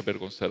Hombre se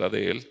avergonzará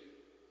de él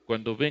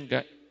cuando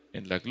venga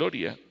en la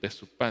gloria de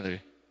su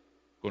Padre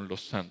con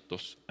los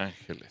santos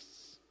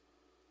ángeles.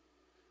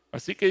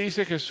 Así que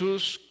dice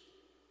Jesús,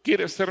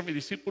 ¿quieres ser mi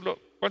discípulo?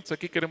 ¿Cuántos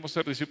aquí queremos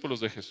ser discípulos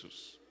de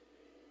Jesús?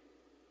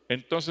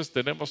 Entonces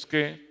tenemos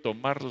que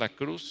tomar la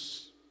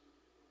cruz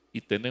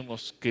y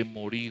tenemos que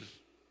morir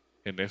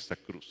en esa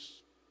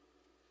cruz.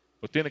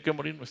 O tiene que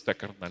morir nuestra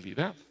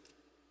carnalidad.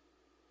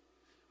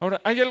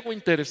 Ahora, hay algo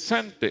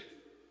interesante,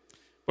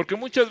 porque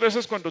muchas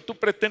veces cuando tú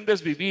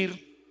pretendes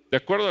vivir de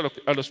acuerdo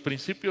a los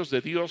principios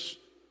de Dios,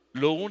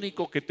 lo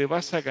único que te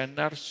vas a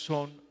ganar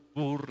son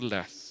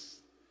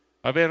burlas.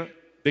 A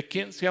ver, ¿de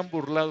quién se han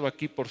burlado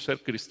aquí por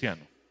ser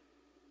cristiano?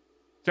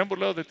 ¿Se han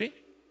burlado de ti?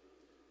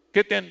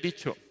 ¿Qué te han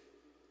dicho?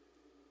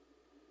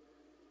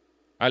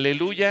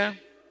 Aleluya,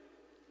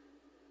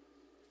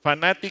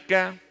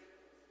 fanática,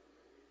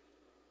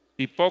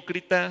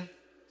 hipócrita,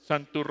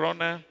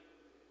 santurrona,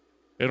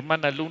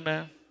 hermana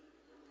luna,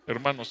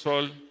 hermano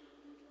sol,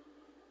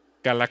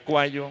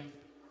 calacuayo,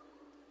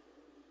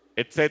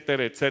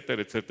 etcétera,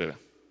 etcétera, etcétera.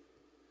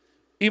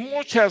 Y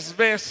muchas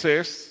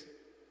veces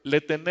le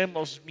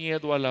tenemos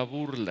miedo a la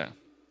burla.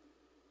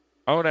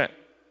 Ahora,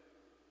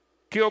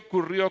 ¿qué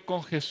ocurrió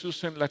con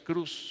Jesús en la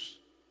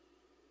cruz?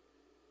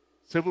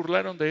 Se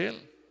burlaron de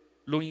él,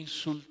 lo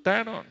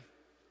insultaron.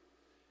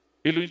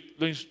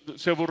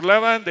 Se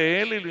burlaban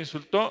de él y lo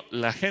insultó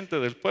la gente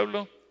del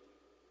pueblo,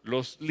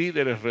 los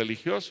líderes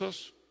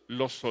religiosos,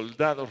 los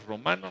soldados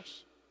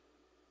romanos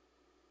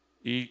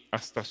y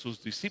hasta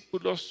sus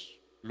discípulos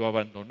lo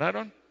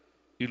abandonaron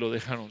y lo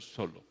dejaron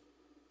solo.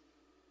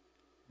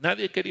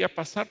 Nadie quería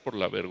pasar por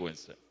la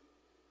vergüenza.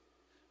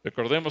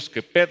 Recordemos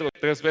que Pedro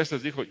 3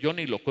 veces dijo, yo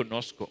ni lo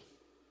conozco,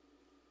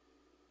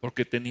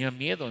 porque tenía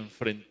miedo a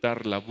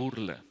enfrentar la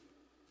burla.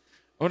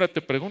 Ahora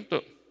te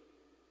pregunto,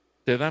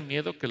 ¿te da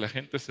miedo que la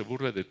gente se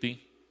burle de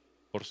ti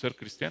por ser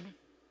cristiano?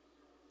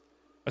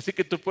 Así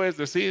que tú puedes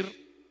decir,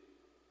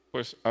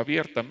 pues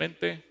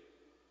abiertamente,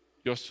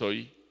 yo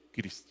soy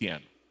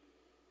cristiano.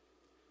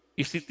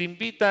 Y si te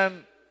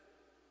invitan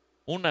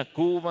una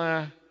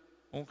cuba,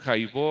 un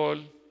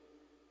highball,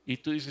 y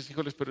tú dices,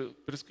 híjoles, pero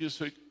es que yo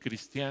soy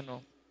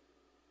cristiano,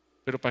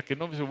 pero para que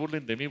no se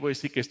burlen de mí voy a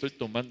decir que estoy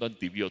tomando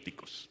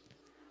antibióticos.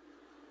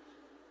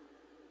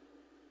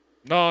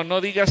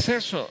 No digas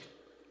eso.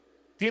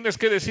 Tienes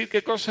que decir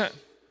qué cosa.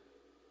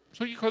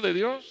 Soy hijo de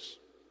Dios.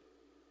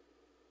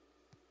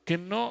 Que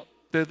no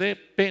te dé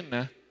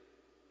pena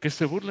que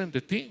se burlen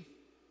de ti.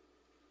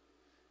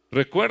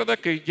 Recuerda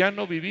que ya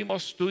no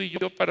vivimos tú y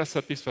yo para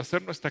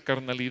satisfacer nuestra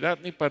carnalidad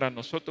ni para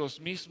nosotros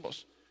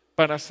mismos,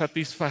 para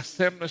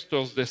satisfacer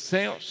nuestros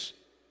deseos.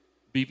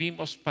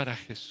 Vivimos para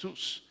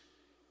Jesús.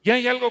 Y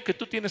hay algo que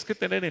tú tienes que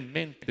tener en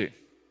mente.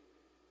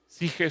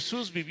 Si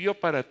Jesús vivió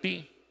para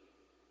ti,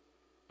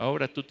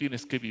 ahora tú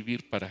tienes que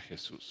vivir para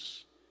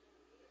Jesús.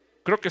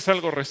 Creo que es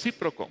algo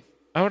recíproco.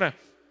 Ahora,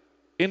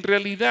 en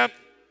realidad,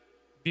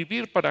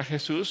 vivir para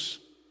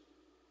Jesús,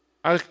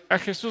 a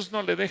Jesús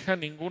no le deja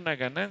ninguna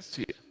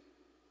ganancia.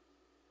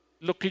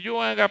 Lo que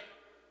yo haga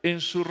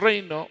en su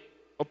reino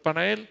o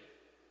para Él,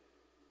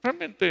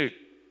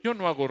 realmente yo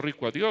no hago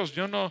rico a Dios,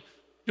 yo no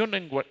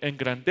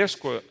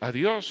engrandezco a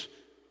Dios,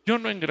 yo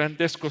no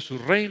engrandezco su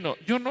reino,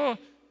 yo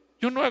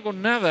no hago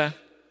nada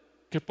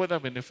que pueda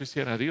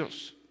beneficiar a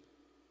Dios.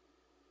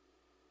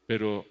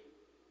 Pero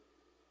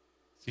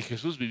si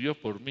Jesús vivió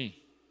por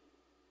mí,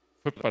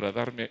 fue para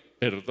darme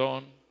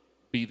perdón,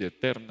 vida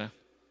eterna,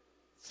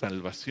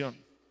 salvación.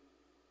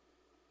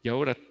 Y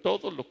ahora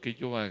todo lo que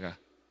yo haga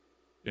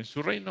en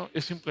su reino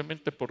es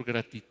simplemente por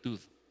gratitud.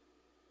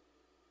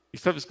 ¿Y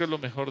sabes qué es lo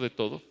mejor de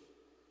todo?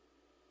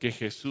 Que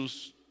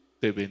Jesús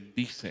te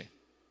bendice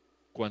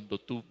cuando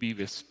tú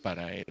vives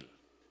para Él.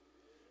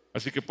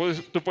 Así que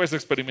tú puedes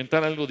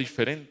experimentar algo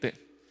diferente.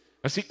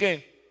 Así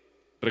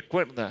que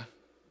recuerda,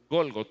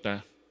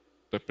 Gólgota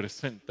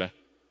representa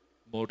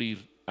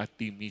morir a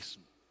ti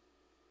mismo.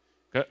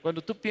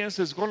 Cuando tú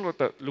pienses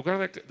Gólgota,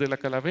 lugar de la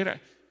calavera,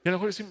 y a lo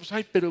mejor decimos,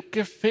 ay, pero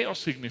qué feo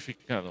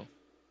significado.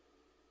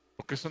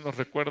 Porque eso nos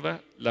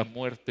recuerda la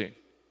muerte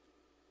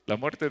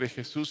de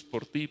Jesús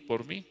por ti y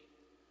por mí,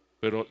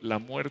 pero la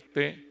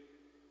muerte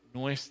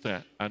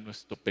nuestra a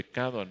nuestro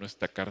pecado, a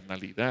nuestra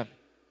carnalidad,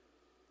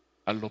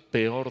 a lo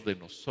peor de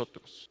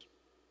nosotros.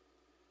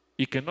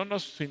 Y que no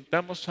nos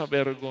sintamos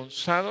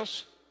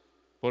avergonzados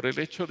por el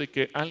hecho de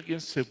que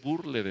alguien se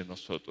burle de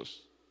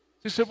nosotros.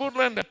 Si se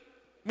burlan,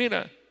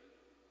 mira,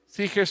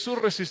 si Jesús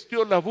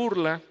resistió la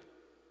burla,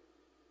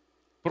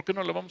 ¿por qué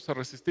no la vamos a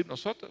resistir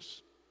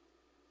nosotros?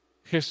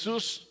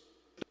 Jesús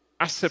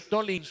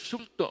aceptó el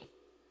insulto.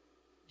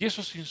 ¿Y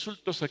esos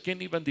insultos a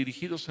quién iban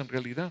dirigidos en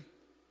realidad?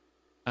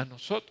 A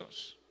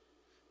nosotros.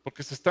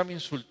 Porque se estaba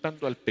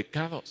insultando al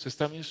pecado, se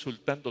estaba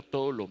insultando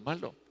todo lo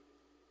malo.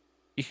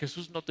 Y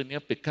Jesús no tenía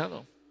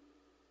pecado,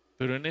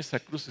 pero en esa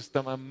cruz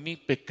estaba mi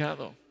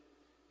pecado.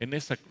 En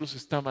esa cruz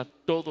estaba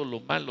todo lo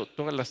malo,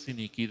 todas las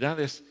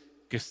iniquidades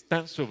que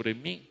están sobre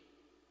mí,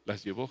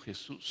 las llevó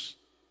Jesús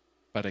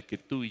para que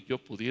tú y yo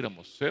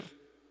pudiéramos ser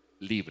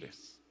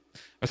libres.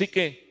 Así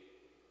que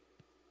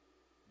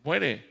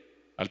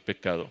muere al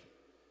pecado.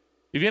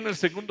 Y viene el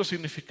segundo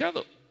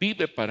significado,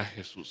 vive para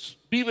Jesús,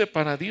 vive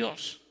para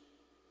Dios.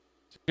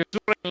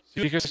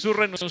 Si Jesús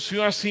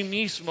renunció a sí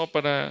mismo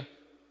para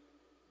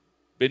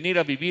venir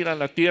a vivir a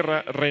la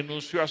tierra,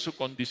 renunció a su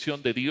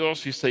condición de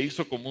Dios y se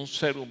hizo como un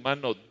ser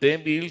humano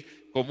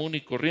débil, común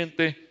y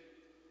corriente.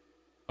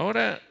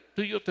 Ahora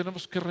tú y yo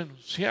tenemos que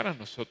renunciar a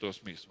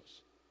nosotros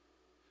mismos.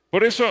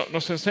 Por eso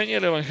nos enseña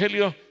el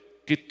Evangelio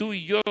que tú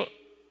y yo,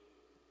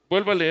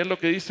 vuelvo a leer lo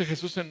que dice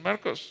Jesús en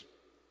Marcos.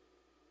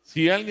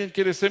 Si alguien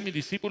quiere ser mi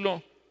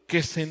discípulo,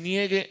 que se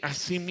niegue a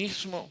sí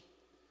mismo.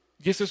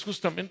 Y eso es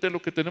justamente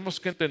lo que tenemos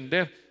que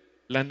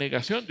entender, la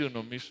negación de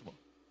uno mismo.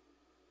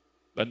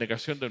 La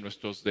negación de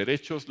nuestros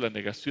derechos, la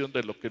negación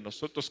de lo que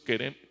nosotros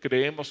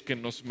creemos que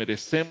nos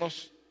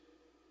merecemos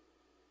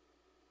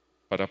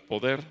para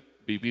poder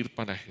vivir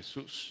para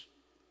Jesús.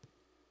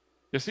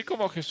 Y así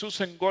como Jesús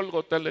en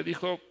Gólgota le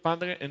dijo,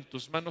 Padre, en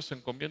tus manos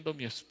encomiendo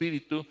mi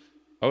espíritu,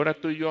 ahora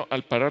tú y yo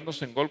al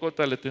pararnos en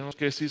Gólgota le tenemos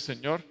que decir,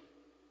 Señor,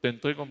 te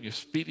entrego mi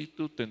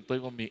espíritu, te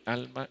entrego mi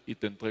alma y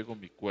te entrego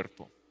mi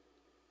cuerpo.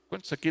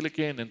 ¿Cuántos aquí le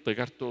quieren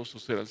entregar todo su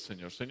ser al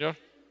Señor? Señor,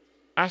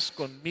 haz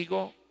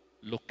conmigo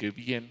lo que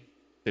bien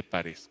te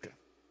parezca.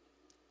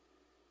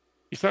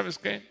 ¿Y sabes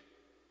qué?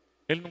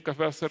 Él nunca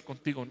va a hacer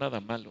contigo nada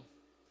malo.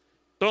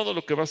 Todo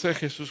lo que va a hacer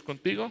Jesús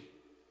contigo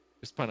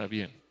es para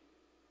bien.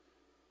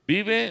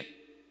 Vive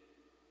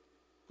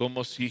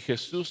como si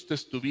Jesús te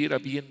estuviera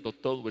viendo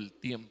todo el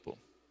tiempo.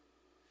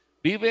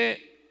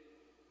 Vive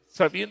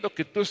sabiendo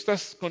que tú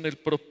estás con el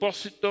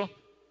propósito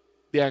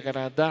de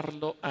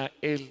agradarlo a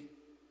Él.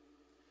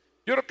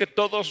 Yo creo que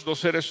todos los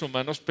seres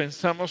humanos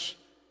pensamos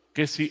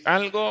que si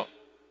algo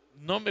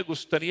no me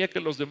gustaría que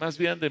los demás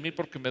vieran de mí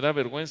porque me da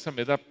vergüenza,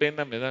 me da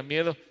pena, me da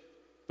miedo,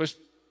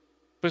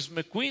 pues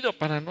me cuido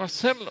para no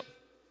hacerlo.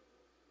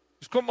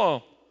 Es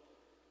como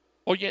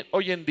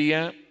hoy en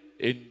día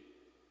en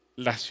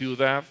la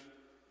Ciudad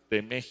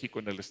de México,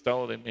 en el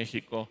Estado de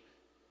México,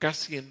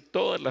 casi en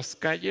todas las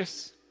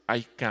calles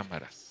hay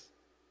cámaras.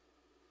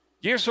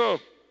 Y eso,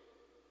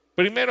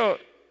 primero,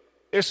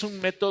 es un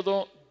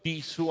método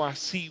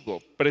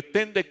disuasivo.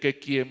 Pretende que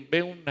quien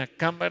ve una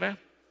cámara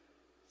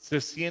se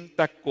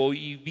sienta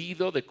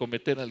cohibido de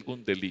cometer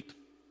algún delito.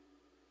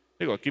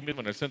 Digo, aquí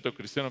mismo en el Centro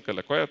Cristiano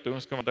Calacuaya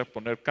tuvimos que mandar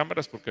poner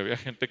cámaras porque había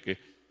gente que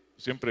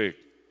siempre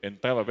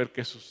entraba a ver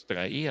qué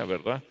sustraía,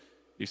 ¿verdad?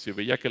 y si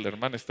veía que la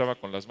hermana estaba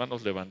con las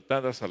manos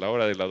levantadas a la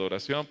hora de la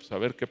adoración, pues a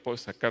ver qué puede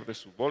sacar de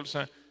su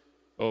bolsa.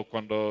 O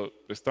cuando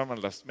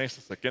estaban las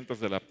mesas aquí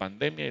antes de la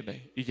pandemia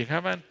y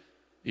llegaban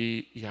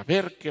y a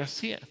ver qué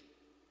hacía.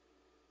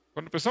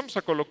 Cuando empezamos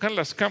a colocar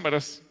las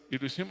cámaras y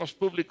lo hicimos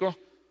público,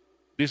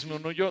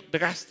 disminuyó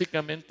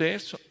drásticamente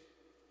eso.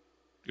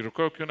 Y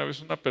recuerdo que una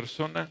vez una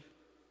persona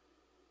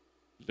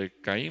le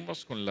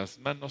caímos con las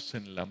manos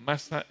en la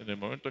masa en el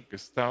momento en que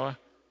estaba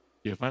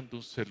llevando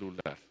un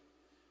celular.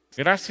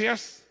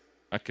 Gracias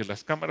a que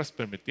las cámaras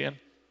permitían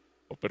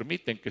o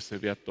permiten que se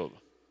vea todo.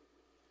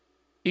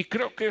 Y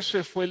creo que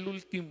ese fue el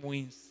último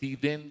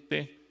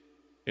incidente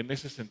en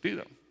ese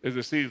sentido. Es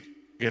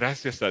decir,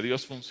 gracias a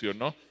Dios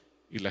funcionó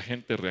y la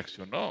gente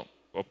reaccionó.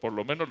 O por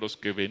lo menos los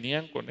que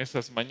venían con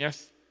esas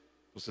mañas,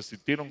 pues se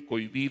sintieron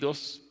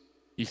cohibidos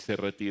y se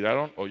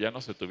retiraron o ya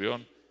no se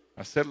tuvieron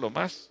a hacerlo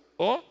más.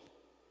 O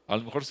a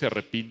lo mejor se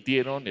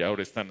arrepintieron y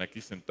ahora están aquí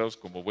sentados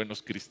como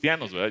buenos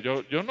cristianos,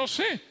 ¿verdad? Yo no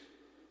sé.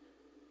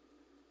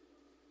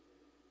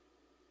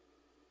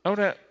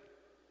 Ahora,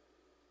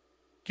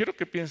 quiero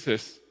que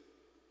pienses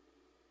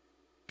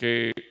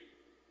que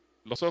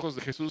los ojos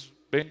de Jesús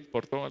ven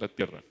por toda la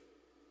tierra.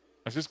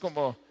 Así es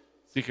como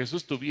si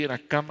Jesús tuviera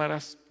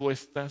cámaras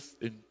puestas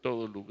en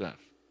todo lugar,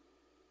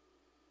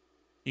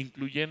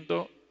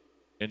 incluyendo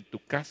en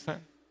tu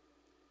casa,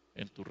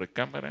 en tu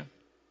recámara,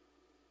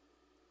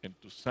 en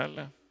tu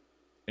sala,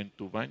 en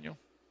tu baño.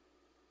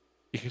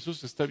 Y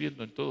Jesús te está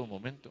viendo en todo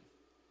momento.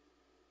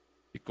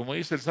 Y como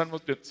dice el Salmo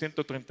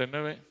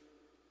 139,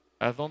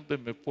 ¿a dónde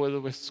me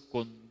puedo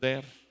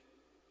esconder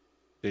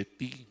de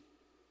ti?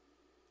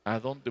 ¿A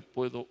dónde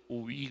puedo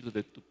huir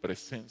de tu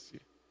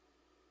presencia?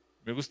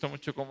 Me gusta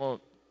mucho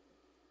cómo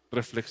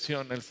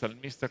reflexiona el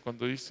salmista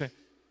cuando dice,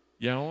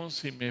 y aun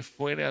si me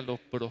fuere a lo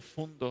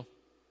profundo,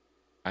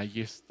 ahí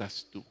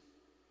estás tú.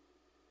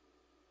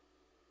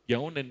 Y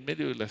aún en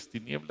medio de las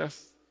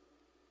tinieblas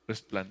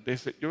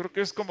resplandece. Yo creo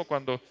que es como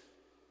cuando,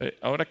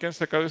 ahora que han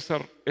sacado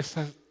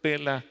esa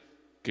tela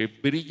que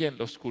brilla en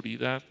la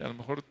oscuridad, a lo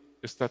mejor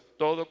está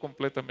todo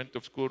completamente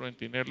oscuro en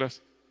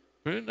tinieblas,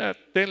 pero hay una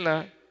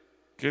tela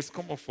que es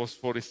como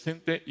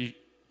fosforescente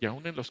y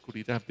aún en la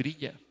oscuridad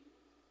brilla.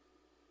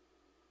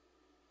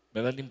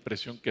 Me da la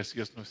impresión que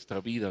así es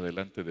nuestra vida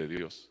delante de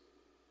Dios.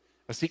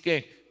 Así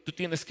que tú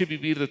tienes que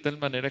vivir de tal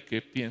manera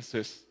que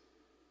pienses,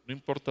 no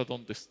importa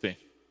dónde esté,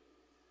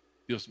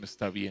 Dios me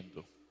está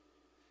viendo.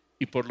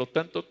 Y por lo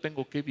tanto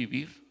tengo que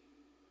vivir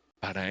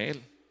para Él.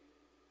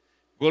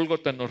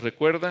 Gólgota nos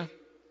recuerda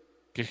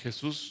que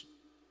Jesús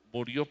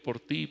murió por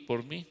ti y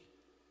por mí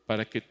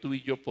para que tú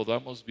y yo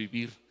podamos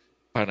vivir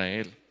para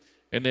Él.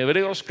 En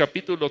Hebreos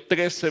capítulo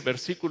 13,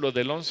 versículo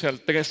del 11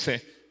 al 13,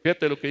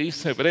 fíjate lo que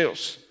dice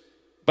Hebreos.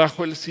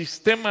 Bajo el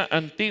sistema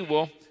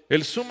antiguo,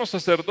 el sumo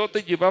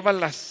sacerdote llevaba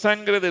la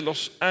sangre de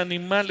los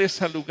animales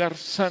al lugar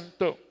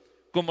santo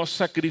como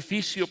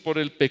sacrificio por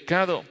el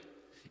pecado,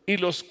 y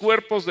los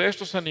cuerpos de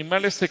estos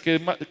animales se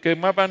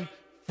quemaban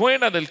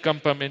fuera del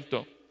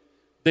campamento.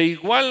 De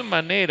igual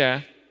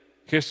manera,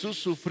 Jesús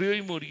sufrió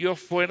y murió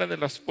fuera de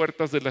las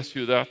puertas de la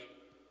ciudad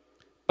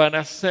para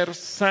hacer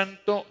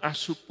santo a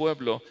su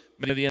pueblo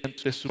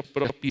mediante su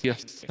propia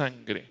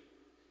sangre.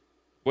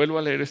 Vuelvo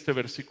a leer este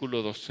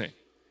versículo 12.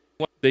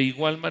 De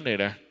igual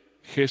manera,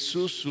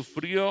 Jesús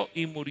sufrió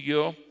y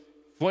murió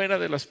fuera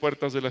de las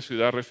puertas de la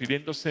ciudad,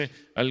 refiriéndose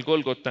al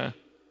Gólgota,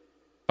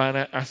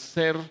 para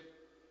hacer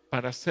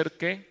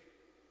 ¿qué?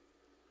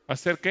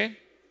 ¿Hacer qué?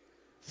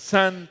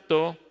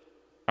 Santo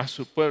a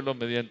su pueblo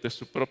mediante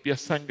su propia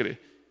sangre.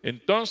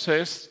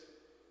 Entonces,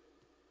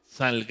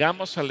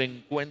 salgamos al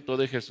encuentro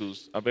de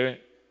Jesús. A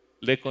ver,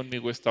 lee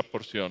conmigo esta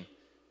porción.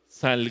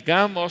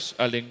 Salgamos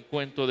al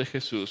encuentro de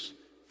Jesús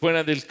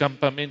fuera del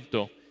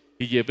campamento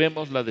y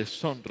llevemos la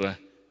deshonra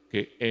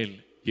que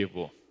Él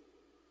llevó.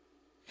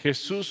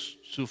 Jesús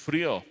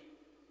sufrió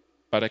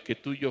para que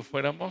tú y yo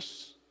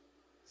fuéramos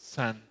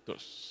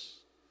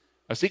santos.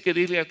 Así que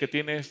dile al que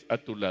tienes a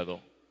tu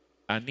lado,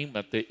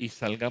 anímate y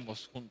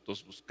salgamos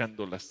juntos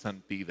buscando la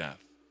santidad.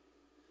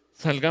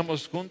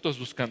 Salgamos juntos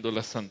buscando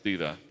la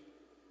santidad.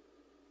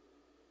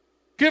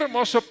 Qué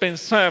hermoso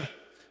pensar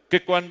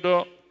que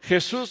cuando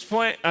Jesús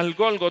fue al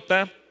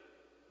Gólgota,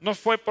 no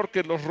fue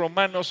porque los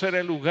romanos era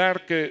el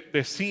lugar que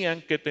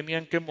decían que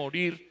tenían que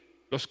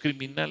morir los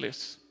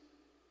criminales,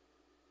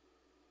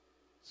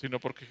 sino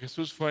porque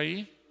Jesús fue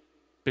ahí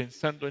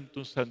pensando en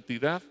tu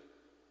santidad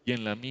y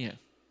en la mía.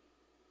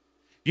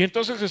 Y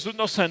entonces Jesús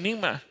nos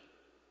anima.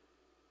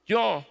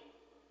 Yo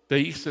te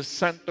hice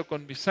santo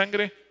con mi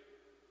sangre,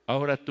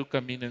 ahora tú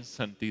camina en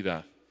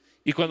santidad.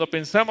 Y cuando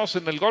pensamos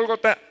en el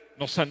Gólgota,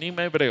 nos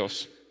anima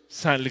Hebreos,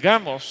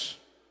 salgamos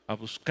a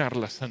buscar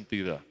la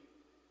santidad.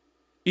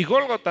 Y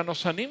Gólgota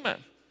nos anima.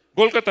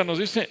 Gólgota nos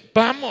dice,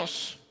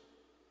 vamos.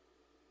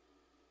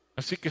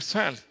 Así que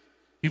sal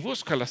y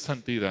busca la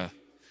santidad.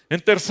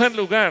 En tercer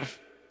lugar,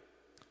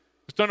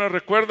 esto nos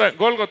recuerda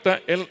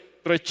Gólgota, el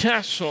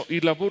rechazo y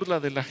la burla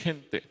de la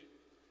gente.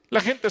 ¿La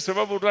gente se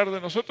va a burlar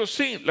de nosotros?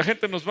 Sí. ¿La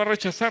gente nos va a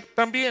rechazar?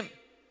 También.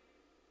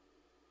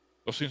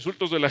 Los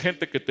insultos de la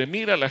gente que te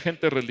mira, la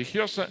gente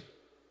religiosa,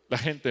 la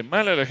gente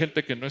mala, la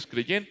gente que no es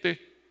creyente,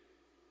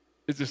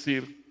 es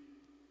decir,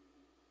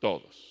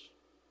 todos.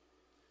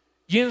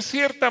 Y en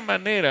cierta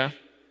manera,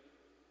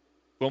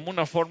 como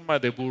una forma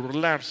de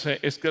burlarse,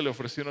 es que le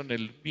ofrecieron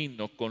el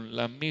vino con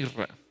la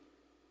mirra.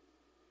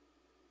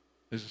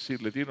 Es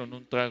decir, le dieron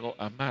un trago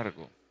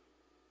amargo.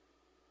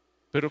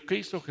 ¿Pero qué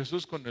hizo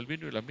Jesús con el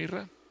vino y la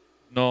mirra?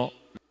 No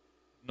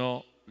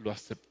lo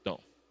aceptó.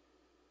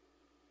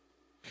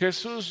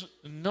 Jesús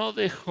no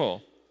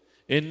dejó,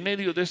 en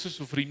medio de ese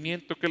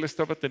sufrimiento que él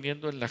estaba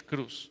teniendo en la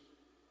cruz,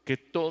 que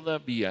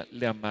todavía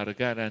le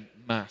amargaran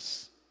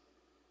más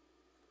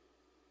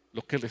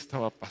lo que le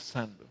estaba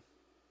pasando.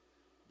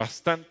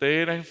 Bastante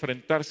era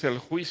enfrentarse al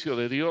juicio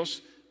de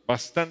Dios,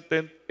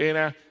 bastante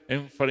era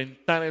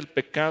enfrentar el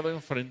pecado,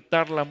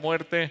 enfrentar la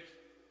muerte,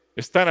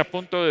 estar a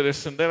punto de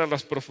descender a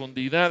las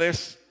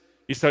profundidades,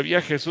 y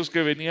sabía Jesús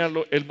que venía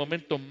el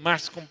momento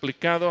más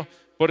complicado.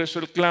 Por eso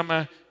él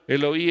clama: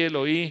 Eloí,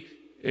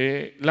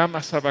 Eloí,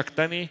 lama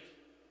sabactani,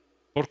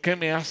 ¿por qué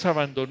me has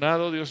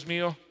abandonado, Dios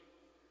mío?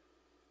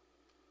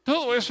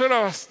 Todo eso era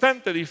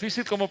bastante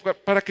difícil como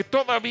para que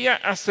todavía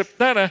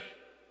aceptara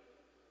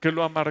que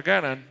lo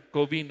amargaran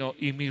con vino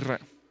y mirra.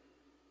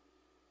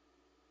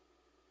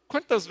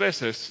 ¿Cuántas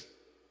veces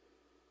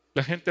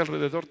la gente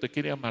alrededor te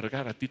quiere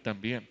amargar a ti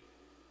también?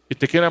 Y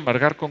te quiere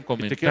amargar con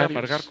comentarios. Y te quiere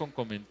amargar con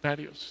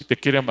comentarios. Y te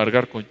quiere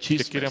amargar con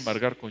chismes. Y te quiere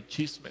amargar con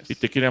chismes. Y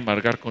te quiere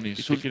amargar con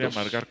insultos. Y te quiere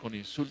amargar con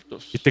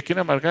insultos. Y te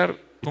quiere amargar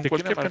con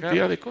cualquier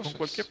cantidad de cosas. Con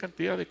cualquier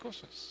cantidad de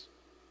cosas.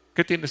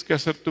 ¿Qué tienes que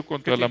hacer tú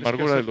contra la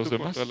amargura de los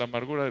demás? Contra la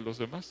amargura de los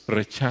demás.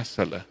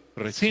 Recházala.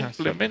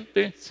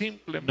 Simplemente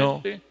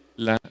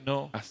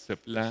no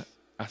acepta.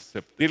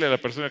 Dile a la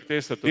persona que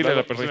tienes a tu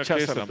lado,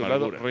 rechaza la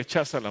amargura.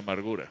 Rechaza la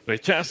amargura.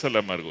 Rechaza la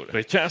amargura.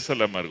 Rechaza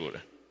la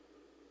amargura.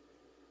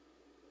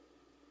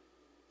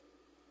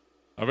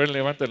 A ver,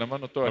 levante la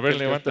mano todo. A ver,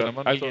 levante la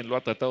mano. Alguien lo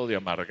ha tratado de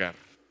amargar.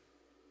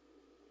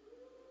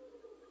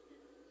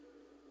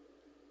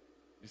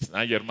 Dicen: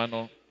 ay,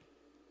 hermano,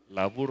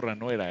 la burra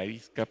no era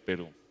arisca,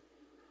 pero...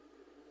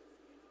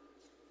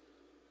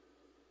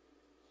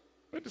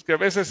 Bueno, es que a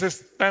veces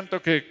es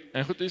tanto que a lo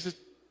mejor tú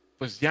dices: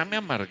 pues ya me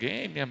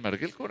amargué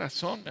el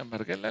corazón, me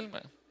amargué el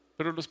alma.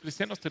 Pero los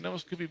cristianos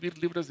tenemos que vivir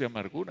libres de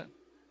amargura.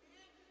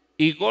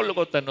 Y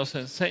Gólgota nos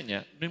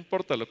enseña: no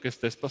importa lo que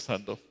estés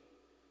pasando,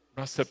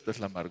 no aceptes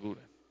la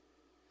amargura.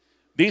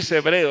 Dice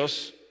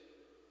Hebreos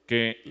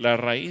que la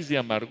raíz de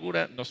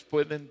amargura nos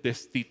pueden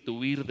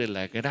destituir de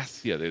la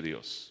gracia de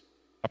Dios.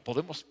 La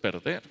podemos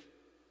perder.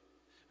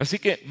 Así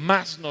que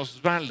más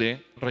nos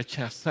vale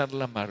rechazar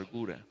la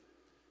amargura.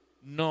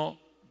 No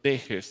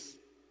dejes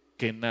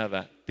que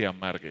nada te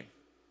amargue.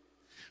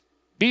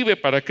 Vive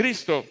para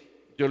Cristo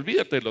y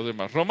olvídate de lo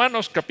demás.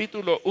 Romanos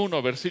capítulo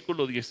 1,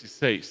 versículo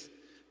 16.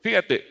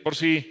 Fíjate, por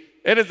si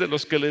eres de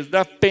los que les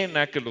da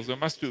pena que los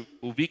demás te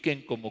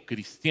ubiquen como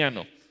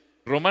cristiano.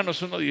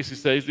 Romanos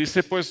 1:16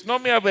 dice: pues no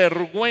me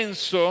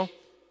avergüenzo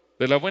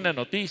de la buena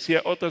noticia.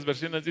 Otras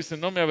versiones dicen: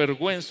 no me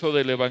avergüenzo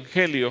del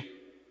evangelio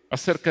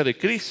acerca de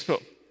Cristo,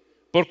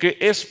 porque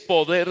es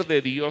poder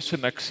de Dios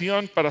en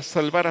acción para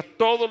salvar a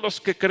todos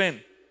los que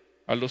creen,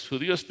 a los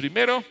judíos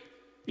primero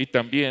y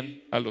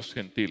también a los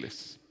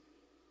gentiles.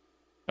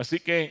 Así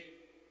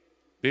que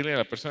dile a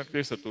la persona que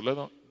tienes a tu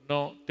lado: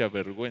 no te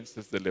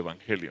avergüences del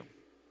evangelio.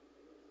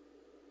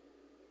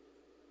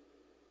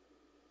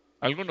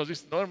 Algunos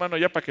dicen: no, hermano,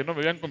 ya para que no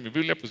me vean con mi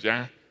Biblia, pues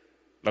ya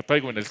la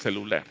traigo en el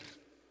celular,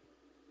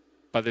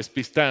 para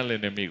despistar al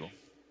enemigo.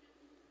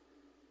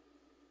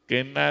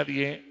 Que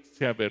nadie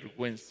se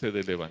avergüence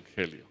del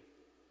evangelio.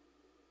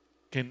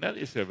 Que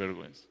nadie se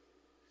avergüence.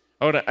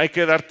 Ahora, hay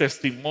que dar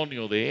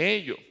testimonio de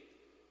ello.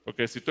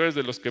 Porque si tú eres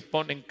de los que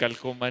ponen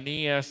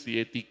calcomanías y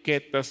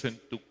etiquetas en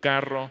tu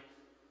carro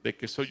de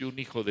que soy un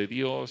hijo de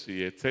Dios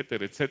y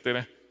etcétera,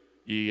 etcétera,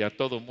 y a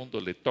todo mundo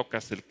le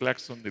tocas el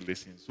claxon y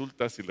les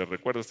insultas y les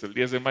recuerdas el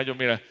 10 de mayo,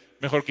 mira,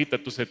 mejor quita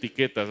tus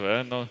etiquetas,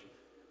 ¿verdad? No,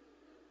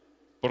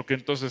 porque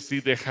entonces sí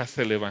dejas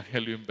el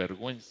evangelio en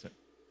vergüenza.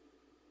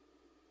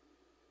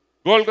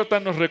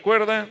 Gólgota nos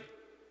recuerda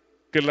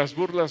que las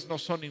burlas no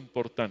son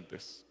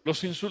importantes,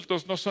 los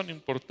insultos no son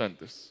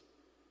importantes,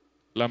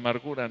 la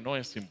amargura no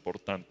es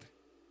importante,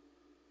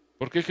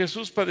 porque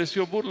Jesús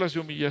padeció burlas y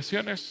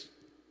humillaciones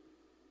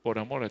por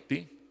amor a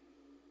ti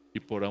y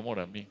por amor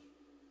a mí.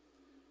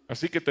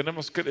 Así que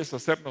tenemos que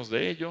deshacernos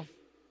de ello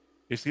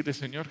y decirle: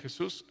 Señor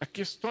Jesús,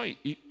 aquí estoy,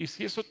 y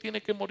si eso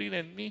tiene que morir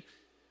en mí.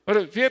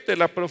 Ahora, fíjate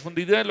la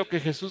profundidad de lo que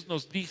Jesús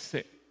nos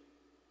dice: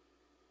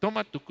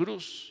 toma tu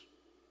cruz.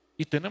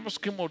 Y tenemos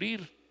que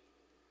morir.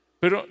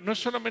 Pero no es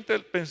solamente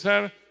el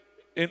pensar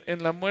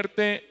en la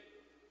muerte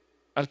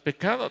al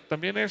pecado,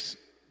 también es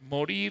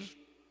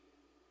morir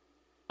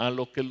a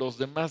lo que los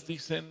demás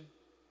dicen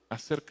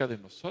acerca de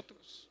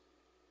nosotros.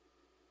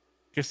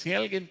 Que si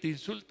alguien te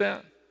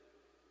insulta,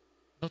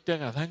 no te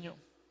haga daño.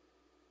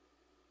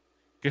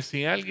 Que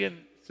si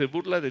alguien se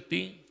burla de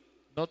ti,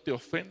 no te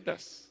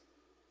ofendas.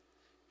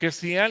 Que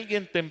si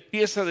alguien te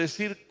empieza a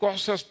decir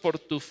cosas por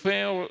tu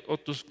fe o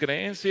tus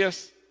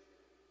creencias,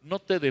 no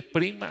te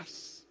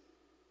deprimas.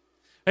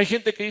 Hay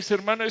gente que dice: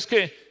 hermano, es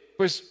que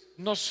pues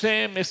no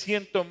sé, me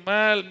siento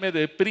mal, me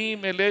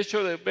deprime el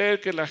hecho de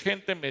ver que la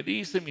gente me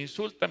dice, me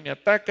insulta, me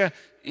ataca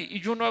y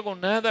yo no hago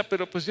nada,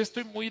 pero pues ya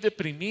estoy muy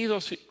deprimido,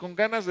 con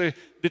ganas de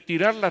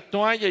tirar la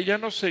toalla y ya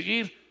no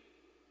seguir.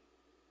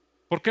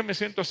 ¿Por qué me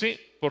siento así?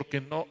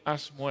 Porque no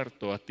has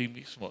muerto a ti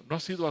mismo, no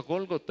has ido a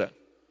Gólgota,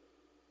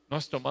 no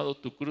has tomado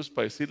tu cruz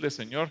para decirle,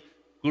 Señor,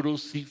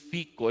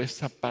 crucifico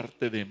esa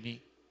parte de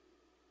mí.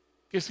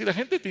 Que si la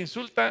gente te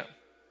insulta,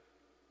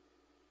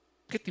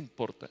 ¿qué te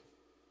importa?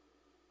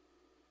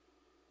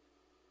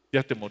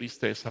 Ya te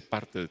moriste esa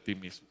parte de ti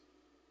mismo.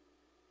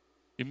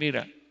 Y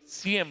mira,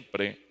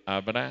 siempre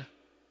habrá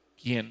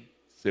quien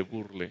se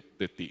burle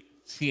de ti.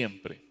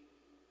 Siempre.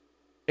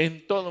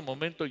 En todo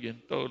momento y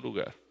en todo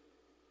lugar.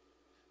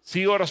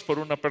 Si oras por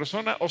una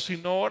persona o si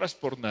no oras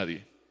por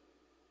nadie.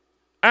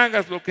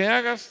 Hagas lo que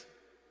hagas,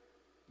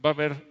 va a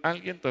haber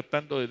alguien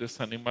tratando de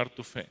desanimar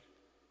tu fe.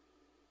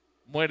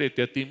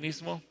 Muérete a ti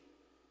mismo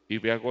y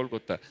ve a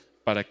Gólgota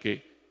para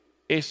que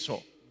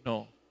eso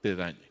no te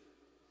dañe.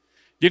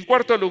 Y en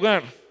cuarto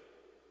lugar,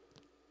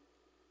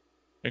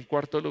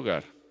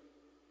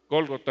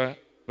 Gólgota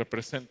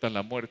representa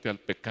la muerte al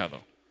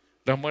pecado.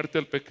 La muerte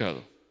al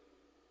pecado.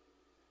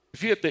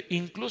 Fíjate,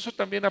 incluso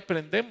también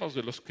aprendemos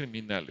de los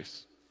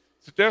criminales.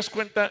 Si te das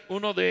cuenta,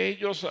 uno de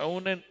ellos,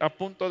 aún a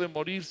punto de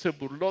morir, se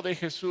burló de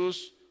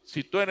Jesús.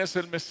 Si tú eres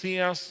el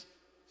Mesías,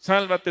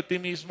 sálvate a ti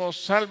mismo,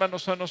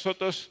 sálvanos a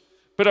nosotros.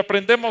 Pero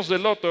aprendemos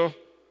del otro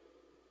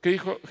que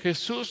dijo,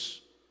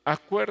 Jesús,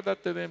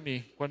 acuérdate de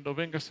mí cuando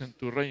vengas en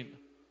tu reino.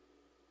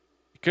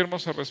 Y qué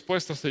hermosa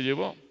respuesta se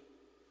llevó.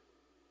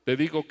 Te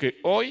digo que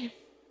hoy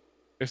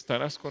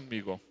estarás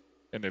conmigo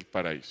en el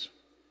paraíso.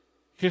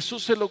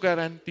 Jesús se lo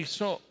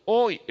garantizó,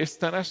 hoy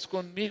estarás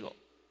conmigo.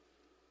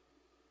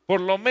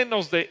 Por lo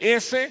menos de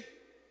ese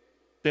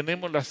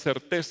tenemos la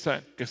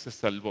certeza que se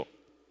salvó.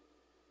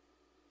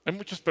 Hay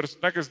muchos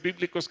personajes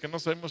bíblicos que no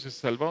sabemos si se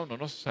salvaron o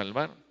no se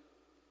salvaron.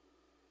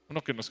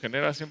 Uno que nos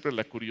genera siempre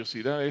la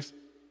curiosidad es,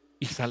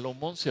 ¿y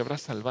Salomón se habrá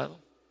salvado?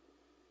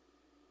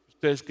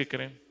 ¿Ustedes qué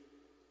creen?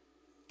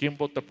 ¿Quién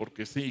vota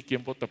porque sí y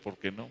quién vota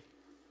porque no?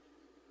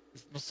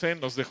 No sé,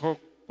 nos dejó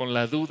con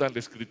la duda la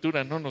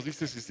Escritura, no nos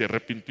dice si se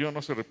arrepintió o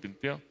no se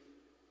arrepintió.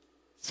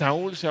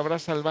 ¿Saúl se habrá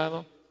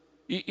salvado?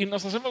 Y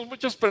nos hacemos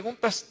muchas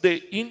preguntas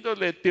de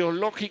índole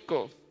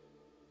teológico.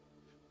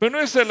 Pero no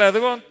es el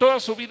ladrón,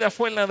 toda su vida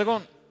fue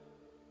ladrón.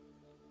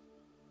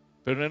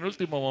 Pero en el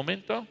último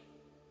momento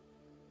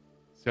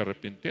se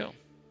arrepintió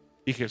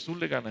y Jesús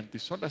le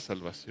garantizó la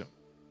salvación.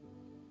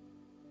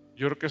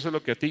 Yo creo que eso es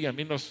lo que a ti y a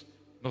mí nos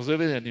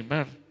debe de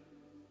animar.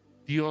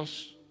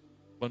 Dios,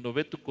 cuando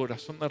ve tu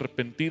corazón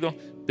arrepentido,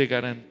 te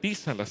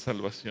garantiza la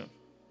salvación.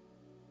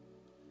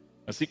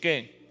 Así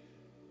que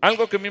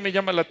algo que a mí me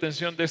llama la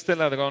atención de este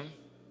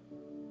ladrón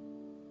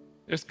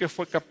es que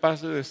fue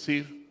capaz de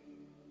decir,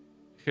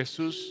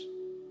 Jesús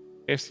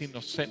es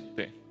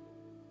inocente,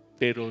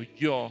 pero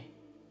yo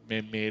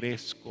me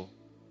merezco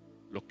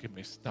lo que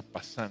me está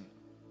pasando.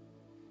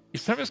 Y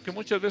sabes que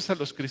muchas veces a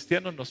los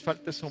cristianos nos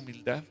falta esa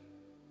humildad.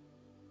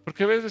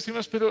 Porque a veces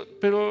decimos,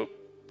 pero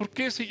 ¿por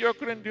qué si yo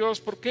creo en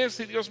Dios? ¿Por qué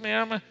si Dios me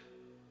ama?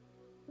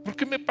 ¿Por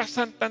qué me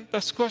pasan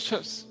tantas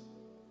cosas?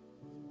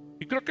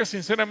 Y creo que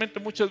sinceramente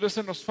muchas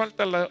veces nos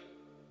falta la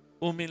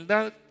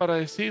humildad para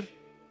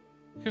decir,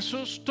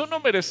 Jesús, tú no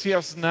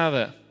merecías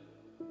nada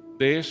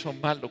de eso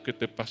malo que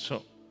te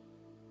pasó,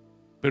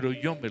 pero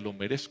yo me lo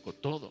merezco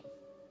todo.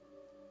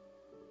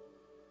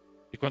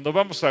 Y cuando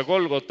vamos a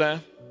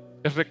Gólgota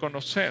es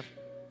reconocer,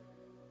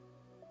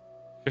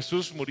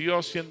 Jesús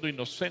murió siendo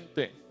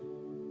inocente,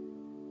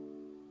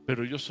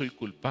 pero yo soy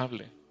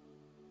culpable.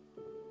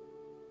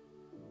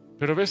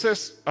 Pero a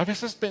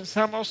veces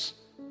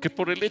pensamos que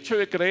por el hecho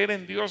de creer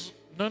en Dios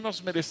no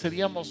nos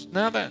mereceríamos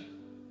nada.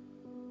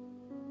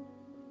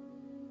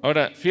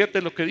 Ahora,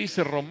 fíjate lo que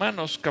dice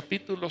Romanos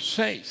capítulo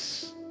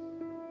 6.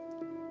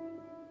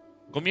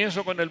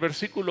 Comienzo con el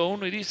versículo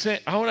 1 y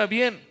dice, ahora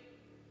bien,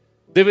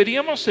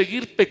 ¿deberíamos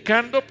seguir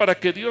pecando para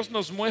que Dios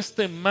nos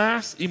muestre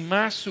más y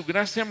más su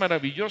gracia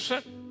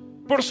maravillosa?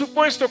 Por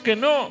supuesto que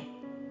no.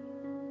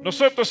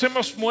 Nosotros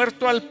hemos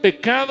muerto al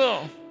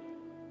pecado.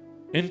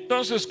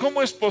 Entonces,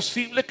 ¿cómo es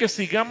posible que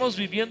sigamos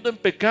viviendo en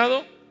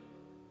pecado?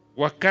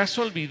 ¿O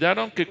acaso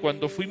olvidaron que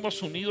cuando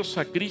fuimos unidos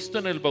a Cristo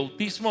en el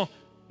bautismo,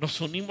 nos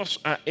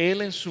unimos a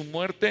Él en su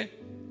muerte?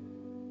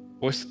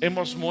 Pues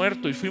hemos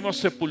muerto y fuimos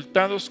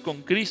sepultados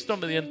con Cristo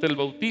mediante el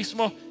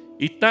bautismo,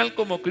 y tal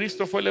como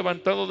Cristo fue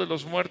levantado de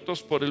los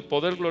muertos por el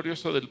poder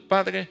glorioso del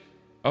Padre,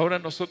 ahora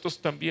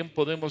nosotros también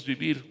podemos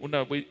vivir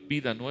una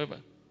vida nueva.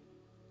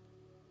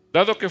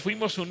 Dado que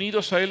fuimos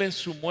unidos a Él en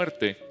su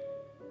muerte,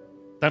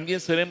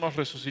 también seremos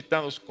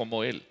resucitados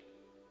como Él.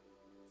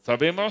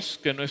 Sabemos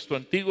que nuestro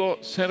antiguo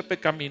ser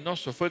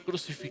pecaminoso fue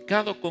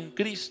crucificado con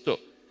Cristo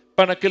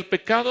para que el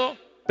pecado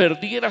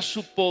perdiera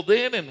su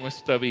poder en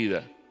nuestra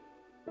vida.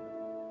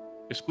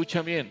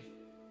 Escucha bien,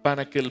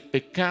 para que el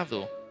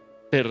pecado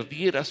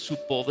perdiera su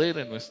poder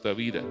en nuestra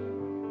vida.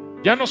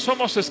 Ya no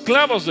somos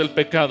esclavos del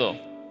pecado,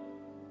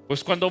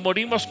 pues cuando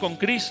morimos con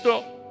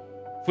Cristo,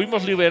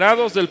 fuimos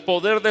liberados del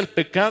poder del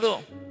pecado.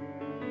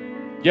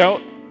 Ya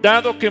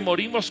dado que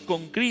morimos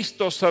con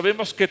Cristo,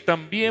 sabemos que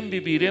también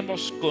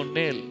viviremos con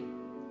Él.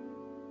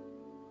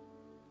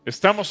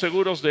 ¿Estamos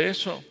seguros de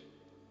eso?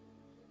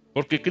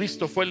 Porque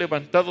Cristo fue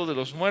levantado de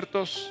los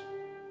muertos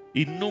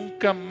y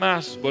nunca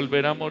más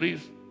volverá a morir.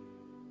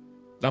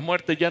 La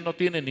muerte ya no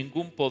tiene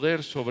ningún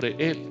poder sobre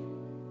Él.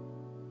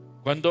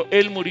 Cuando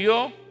Él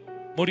murió,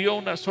 murió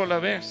una sola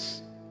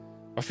vez,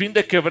 a fin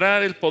de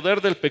quebrar el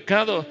poder del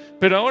pecado.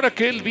 Pero ahora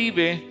que Él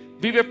vive,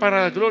 vive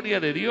para la gloria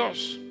de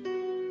Dios.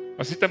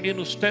 Así también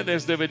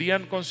ustedes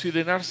deberían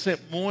considerarse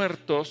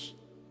muertos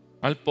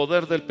al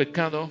poder del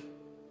pecado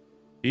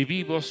y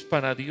vivos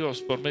para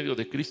Dios por medio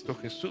de Cristo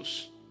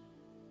Jesús.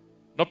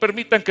 No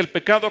permitan que el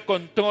pecado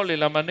controle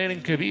la manera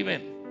en que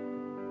viven.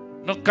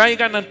 No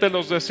caigan ante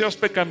los deseos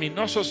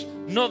pecaminosos.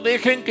 No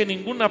dejen que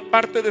ninguna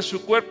parte de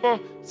su cuerpo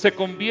se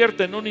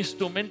convierta en un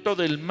instrumento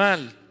del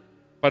mal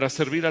para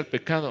servir al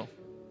pecado.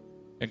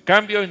 En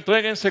cambio,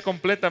 entréguense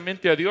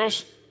completamente a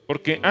Dios,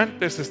 porque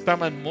antes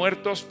estaban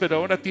muertos, pero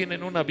ahora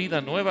tienen una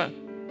vida nueva.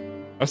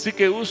 Así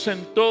que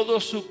usen todo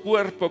su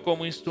cuerpo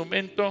como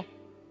instrumento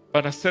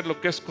para hacer lo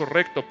que es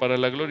correcto para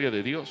la gloria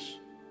de Dios.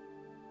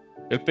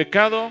 El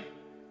pecado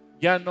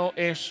ya no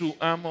es su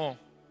amo,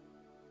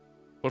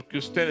 porque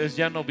ustedes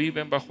ya no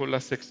viven bajo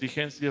las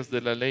exigencias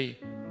de la ley.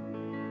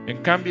 En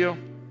cambio,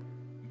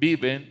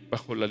 viven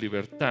bajo la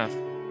libertad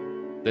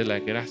de la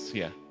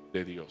gracia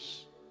de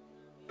Dios.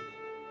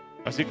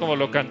 Así como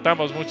lo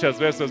cantamos muchas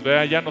veces,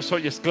 ¿verdad? Ya no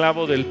soy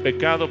esclavo del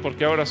pecado,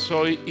 porque ahora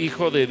soy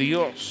hijo de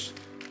Dios.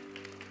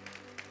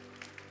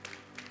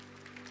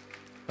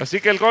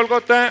 Así que el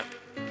Gólgota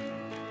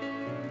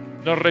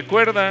nos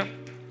recuerda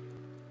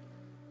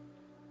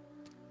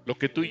lo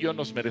que tú y yo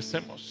nos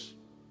merecemos,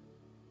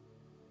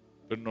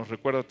 pero nos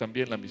recuerda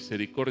también la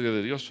misericordia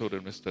de Dios sobre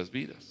nuestras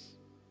vidas.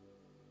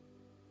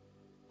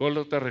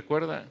 Gólgota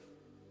recuerda,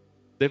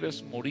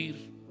 debes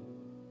morir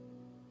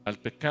al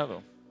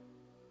pecado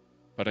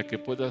para que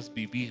puedas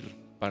vivir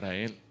para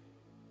Él.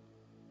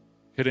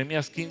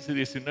 Jeremías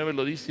 15:19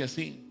 lo dice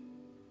así: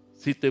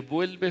 si te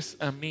vuelves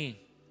a mí,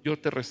 yo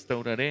te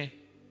restauraré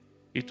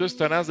y tú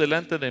estarás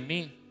delante de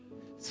mí.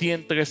 Si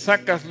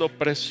entresacas lo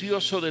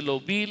precioso de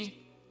lo vil,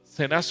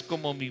 serás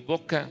como mi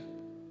boca.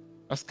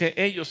 Haz que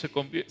ellos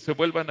se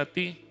vuelvan a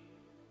ti,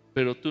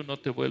 pero tú no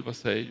te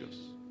vuelvas a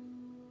ellos.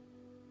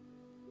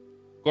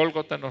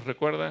 Gólgota nos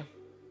recuerda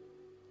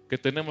que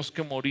tenemos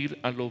que morir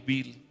a lo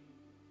vil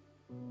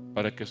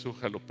para que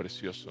surja lo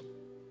precioso.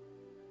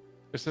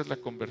 Esa es la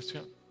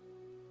conversión.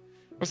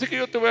 Así que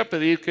yo te voy a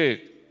pedir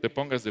que te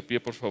pongas de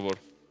pie, por favor.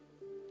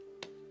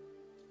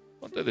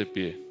 Ponte de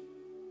pie.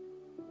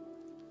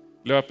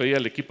 Le voy a pedir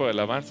al equipo de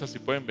alabanza si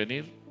pueden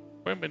venir.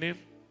 ¿Pueden venir,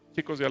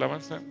 chicos de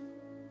alabanza?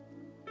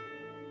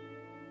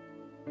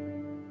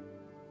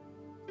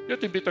 Yo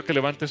te invito a que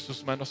levantes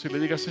tus manos y le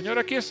digas: Señor,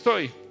 aquí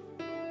estoy.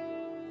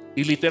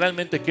 Y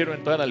literalmente quiero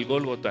entrar al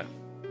Gólgota,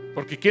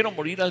 porque quiero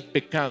morir al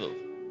pecado.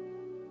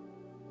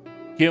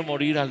 Quiero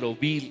morir a lo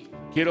vil.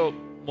 Quiero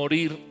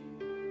morir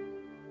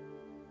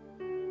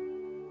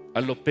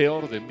a lo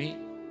peor de mí.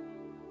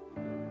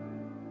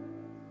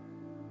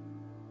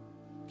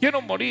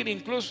 Quiero morir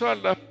incluso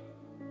a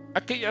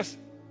aquellas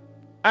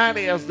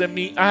áreas de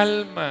mi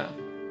alma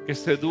que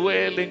se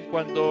duelen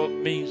cuando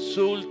me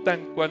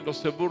insultan, cuando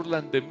se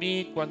burlan de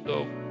mí,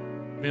 cuando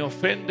me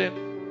ofenden.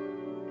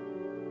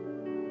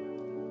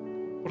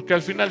 Porque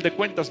al final de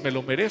cuentas me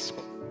lo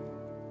merezco.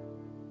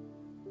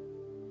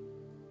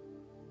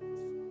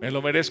 Me lo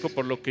merezco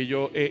por lo que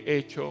yo he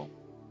hecho.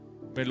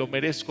 Me lo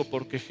merezco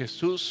porque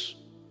Jesús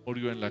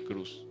murió en la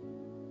cruz.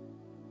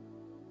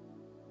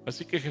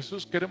 Así que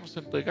Jesús, queremos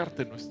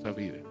entregarte nuestra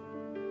vida.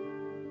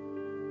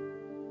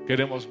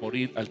 Queremos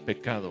morir al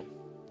pecado.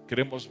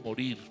 Queremos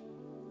morir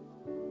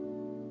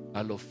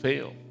a lo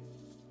feo,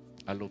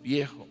 a lo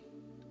viejo.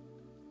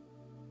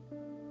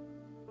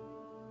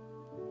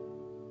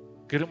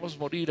 Queremos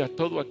morir a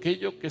todo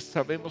aquello que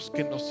sabemos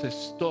que nos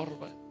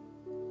estorba.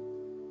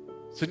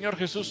 Señor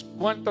Jesús,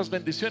 cuántas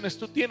bendiciones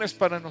tú tienes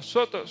para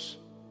nosotros,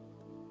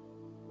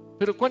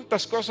 pero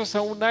cuántas cosas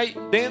aún hay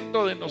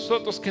dentro de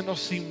nosotros que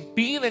nos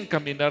impiden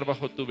caminar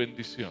bajo tu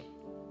bendición.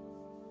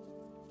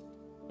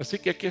 Así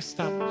que aquí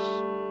estamos,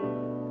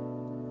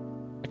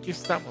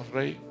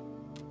 Rey.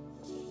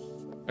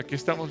 Aquí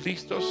estamos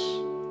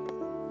listos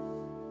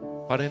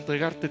para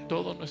entregarte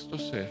todo nuestro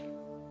ser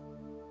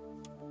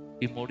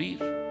y morir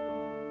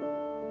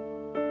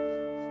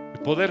y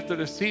poderte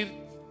decir: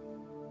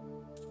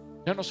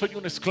 ya no soy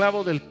un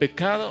esclavo del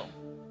pecado,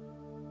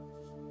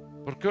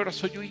 porque ahora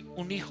soy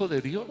un hijo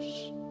de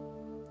Dios.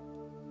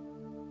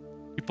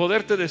 Y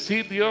poderte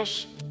decir: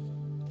 Dios,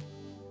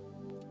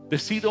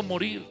 decido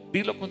morir.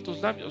 Dilo con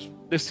tus labios: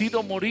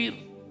 decido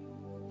morir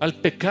al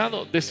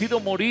pecado, decido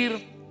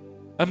morir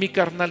a mi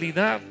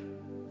carnalidad,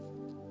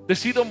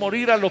 decido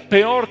morir a lo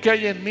peor que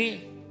hay en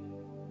mí.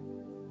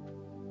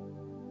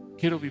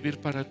 Quiero vivir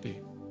para ti,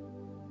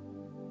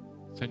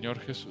 Señor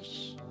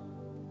Jesús.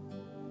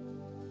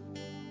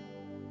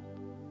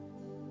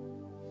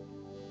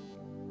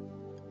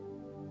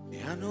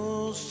 Ya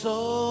no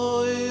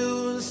soy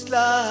un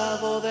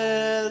esclavo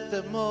del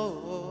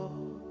temor.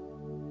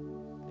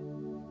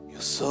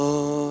 Yo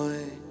soy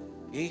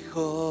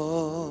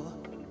hijo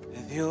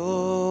de Dios.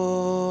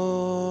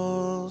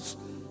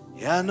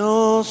 Ya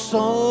no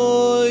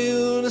soy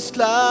un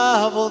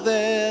esclavo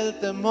del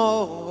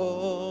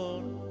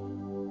temor.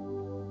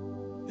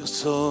 Yo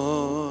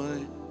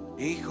soy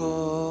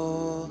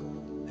hijo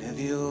de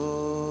Dios.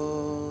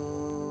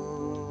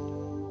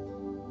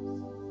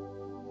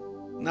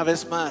 Una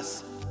vez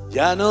más.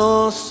 Ya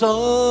no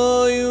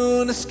soy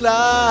un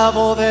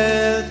esclavo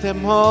del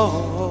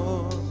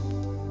temor.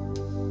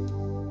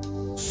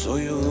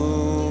 Soy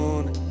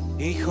un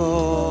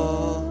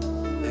hijo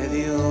de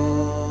Dios.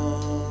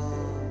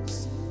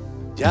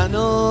 Ya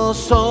no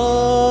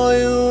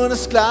soy un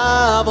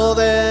esclavo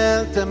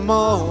del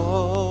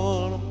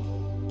temor.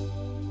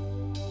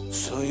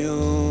 Soy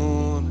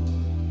un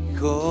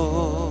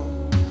hijo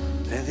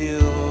de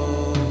Dios.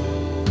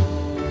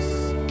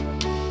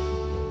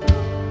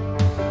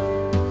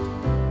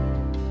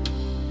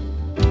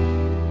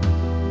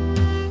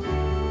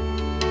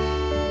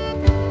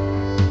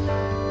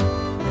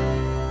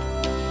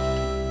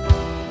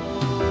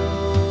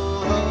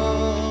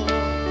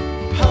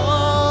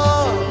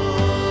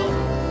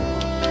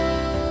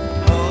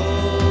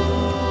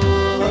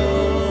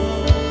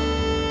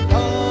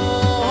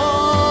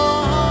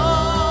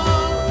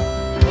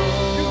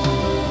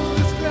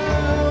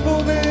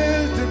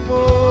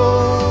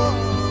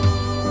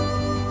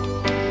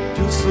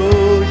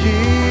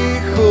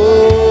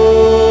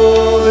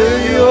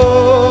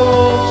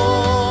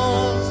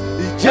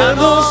 Ya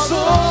no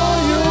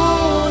soy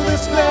un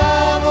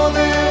esclavo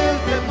del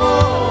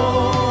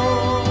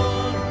temor.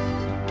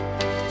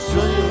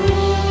 Soy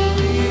un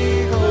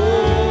hijo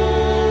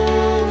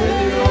de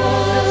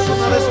Dios.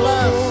 Una vez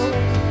más.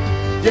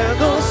 Ya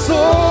no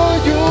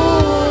soy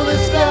un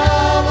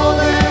esclavo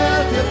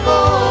del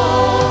temor.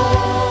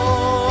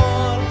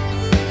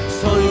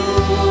 Soy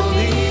un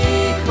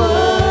hijo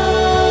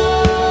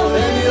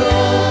de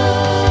Dios.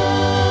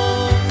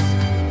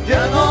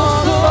 Ya no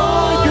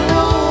soy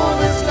un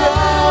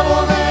esclavo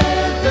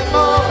del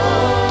temor.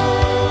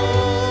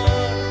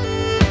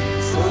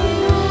 Soy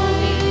un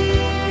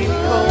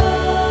hijo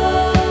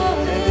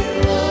de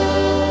Dios.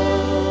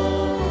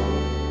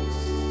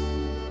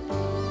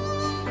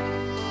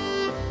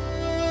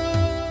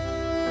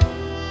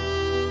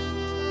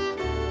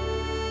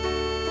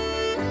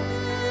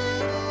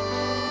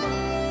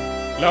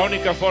 La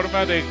única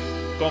forma de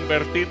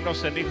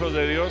convertirnos en hijos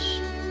de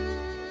Dios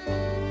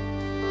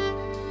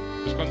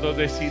es cuando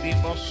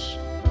decidimos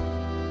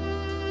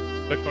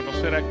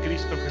reconocer a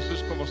Cristo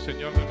Jesús como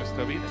Señor de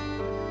nuestra vida.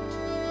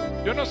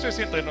 Yo no sé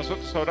si entre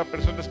nosotros habrá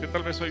personas que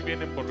tal vez hoy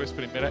vienen por vez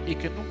primera y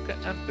que nunca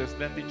antes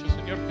le han dicho: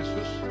 Señor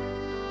Jesús,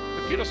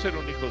 yo quiero ser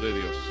un hijo de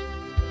Dios.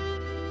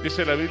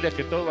 Dice la Biblia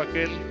que todo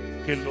aquel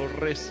que lo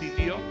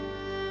recibió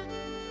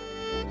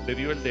le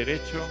dio el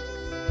derecho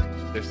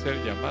de ser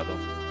llamado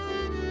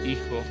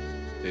hijo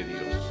de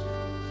Dios.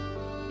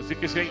 Así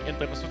que si hay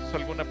entre nosotros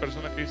alguna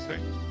persona que dice: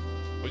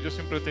 pues yo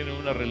siempre he tenido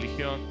una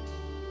religión,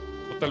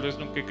 o tal vez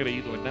nunca he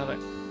creído en nada,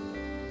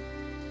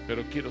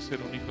 pero quiero ser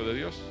un hijo de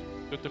Dios,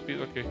 yo te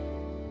pido que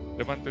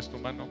levantes tu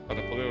mano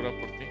para poder orar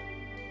por ti.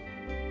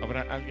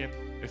 ¿Habrá alguien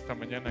esta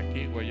mañana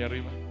aquí o allá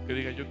arriba que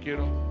diga: yo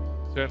quiero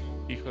ser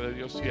hijo de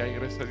Dios? Si hay,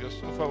 gracias a Dios.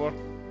 Por favor,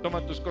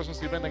 toma tus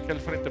cosas y ven aquí al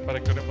frente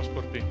para que oremos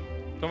por ti.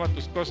 Toma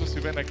tus cosas y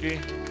ven aquí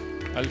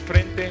al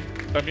frente.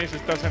 También si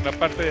estás en la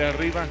parte de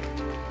arriba,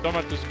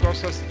 toma tus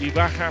cosas y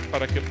baja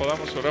para que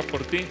podamos orar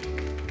por ti.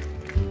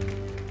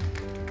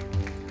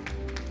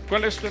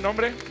 ¿Cuál es tu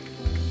nombre?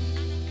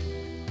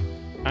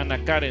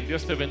 Ana Karen.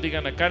 Dios te bendiga,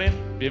 Ana Karen.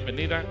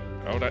 Bienvenida.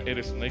 Ahora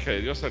eres una hija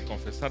de Dios al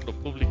confesarlo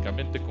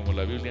públicamente como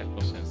la Biblia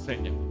nos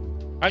enseña.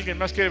 ¿Alguien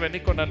más quiere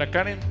venir con Ana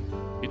Karen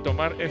y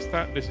tomar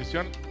esta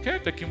decisión?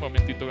 Quédate aquí un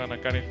momentito,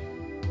 Ana Karen,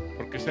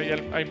 porque si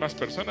hay más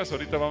personas,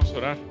 ahorita vamos a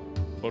orar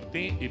por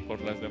ti y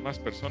por las demás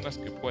personas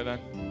que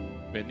puedan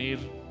venir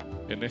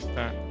en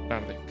esta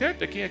tarde.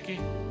 Quédate aquí.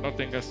 No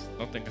tengas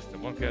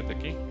temor, quédate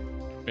aquí.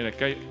 Mira,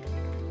 acá hay...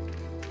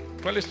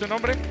 ¿Cuál es tu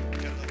nombre?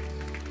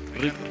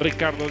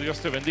 Ricardo. Dios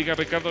te bendiga,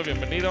 Ricardo,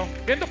 bienvenido.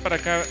 Viendo para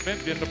acá, ven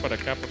viendo para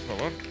acá, por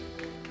favor.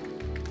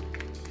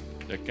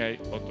 Y acá hay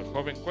otro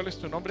joven. ¿Cuál es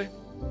tu nombre?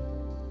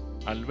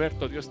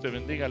 Alberto. Dios te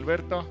bendiga,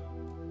 Alberto.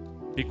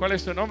 ¿Y cuál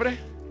es tu nombre?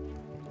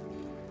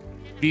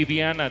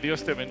 Viviana.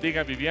 Dios te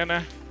bendiga,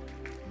 Viviana.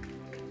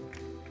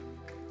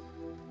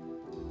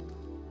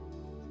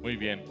 Muy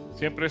bien.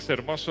 Siempre es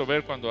hermoso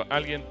ver cuando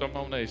alguien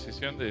toma una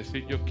decisión de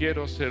decir: yo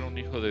quiero ser un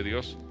hijo de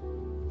Dios.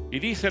 Y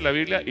dice la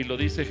Biblia, y lo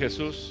dice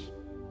Jesús,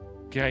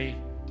 que hay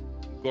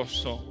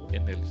gozo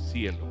en el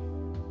cielo.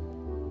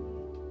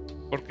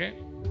 ¿Por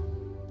qué?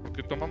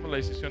 Porque tomamos la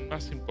decisión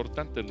más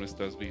importante en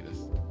nuestras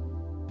vidas.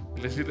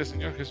 El decirle: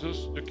 Señor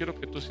Jesús, yo quiero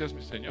que tú seas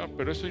mi Señor.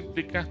 Pero eso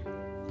implica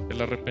el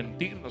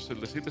arrepentirnos,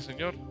 el decirle: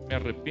 Señor, me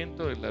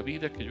arrepiento de la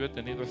vida que yo he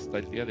tenido hasta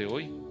el día de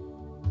hoy,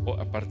 o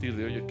a partir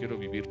de hoy yo quiero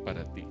vivir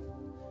para ti.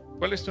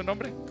 ¿Cuál es tu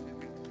nombre?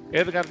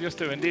 Edgar. Dios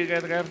te bendiga,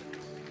 Edgar.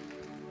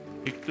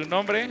 ¿Y tu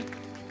nombre?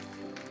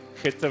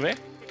 GTV.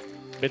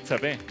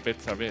 Betsabé,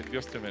 Betsabé,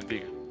 Dios te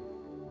bendiga.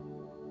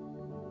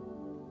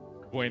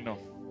 Bueno,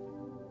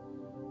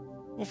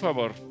 un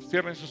favor,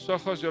 cierren sus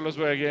ojos, yo los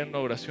voy a guiar en una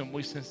oración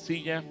muy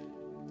sencilla.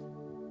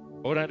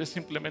 Orar es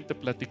simplemente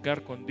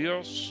platicar con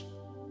Dios.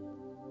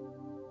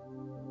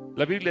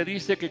 La Biblia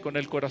dice que con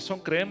el corazón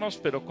creemos,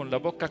 pero con la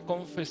boca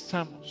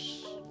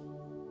confesamos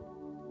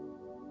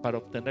para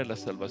obtener la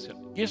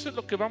salvación. Y eso es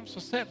lo que vamos a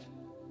hacer.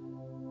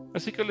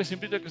 Así que les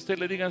invito a que ustedes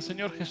le digan: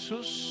 Señor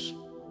Jesús,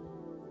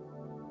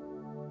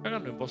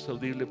 háganlo en voz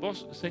audible,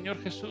 vos, Señor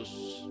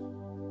Jesús,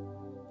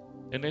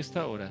 en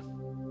esta hora,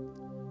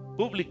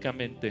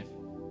 públicamente,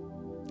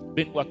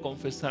 vengo a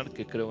confesar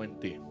que creo en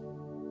ti.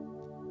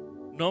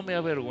 No me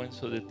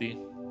avergüenzo de ti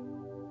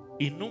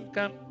y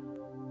nunca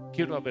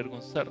quiero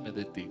avergonzarme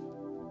de ti.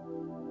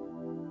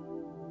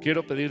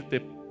 Quiero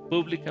pedirte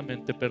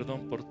públicamente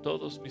perdón por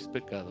todos mis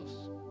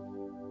pecados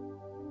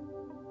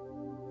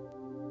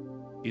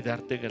y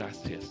darte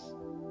gracias,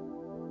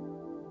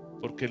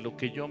 porque lo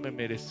que yo me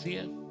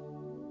merecía,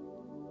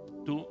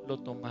 tú lo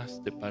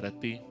tomaste para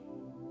ti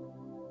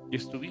y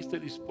estuviste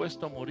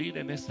dispuesto a morir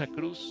en esa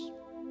cruz,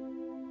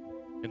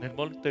 en el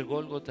monte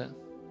Gólgota,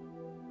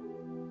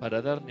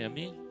 para darme a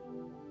mí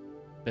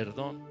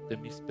perdón de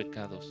mis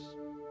pecados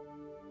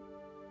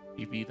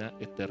y vida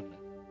eterna.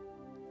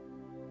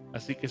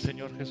 Así que,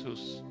 Señor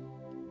Jesús,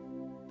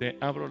 te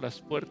abro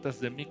las puertas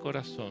de mi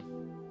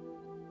corazón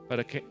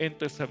para que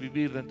entres a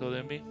vivir dentro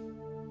de mí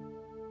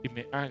y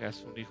me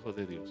hagas un hijo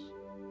de Dios.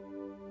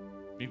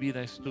 Mi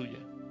vida es tuya.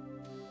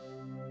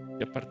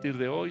 Y a partir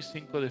de hoy,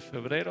 5 de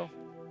febrero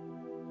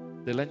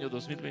del año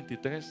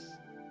 2023,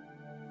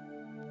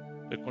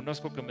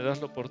 reconozco que me das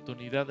la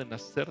oportunidad de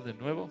nacer de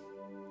nuevo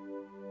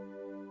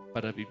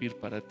para vivir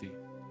para ti.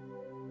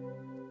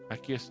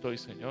 Aquí estoy,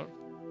 Señor.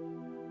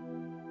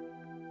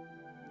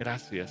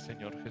 Gracias,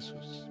 Señor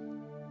Jesús.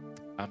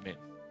 Amén.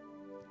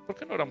 ¿Por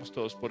qué no oramos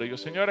todos por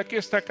ellos? Señor, aquí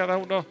está cada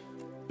uno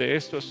de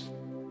estos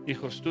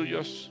hijos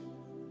tuyos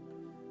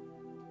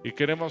y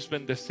queremos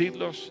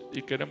bendecirlos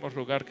y queremos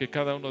rogar que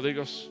cada uno de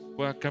ellos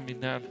pueda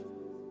caminar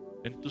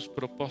en tus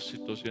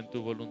propósitos y en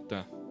tu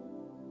voluntad.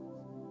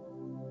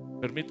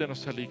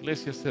 Permítenos a la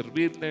iglesia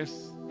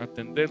servirles,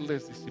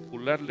 atenderles,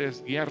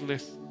 discipularles,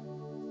 guiarles,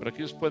 para que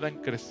ellos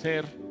puedan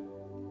crecer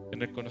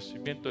en el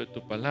conocimiento de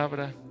tu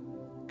palabra,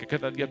 que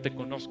cada día te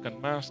conozcan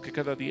más, que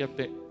cada día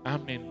te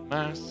amen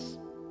más,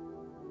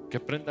 que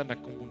aprendan a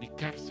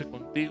comunicarse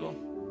contigo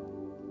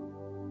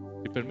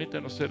y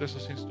permítanos ser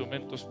esos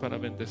instrumentos para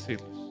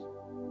bendecirlos.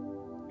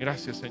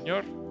 Gracias,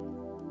 Señor,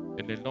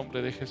 en el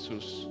nombre de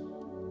Jesús.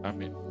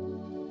 Amén.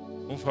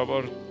 Un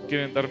favor,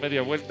 ¿quieren dar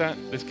media vuelta?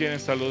 ¿Les quieren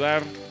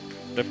saludar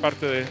de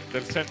parte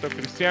del Centro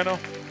Cristiano?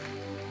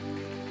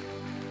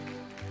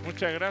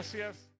 Muchas gracias.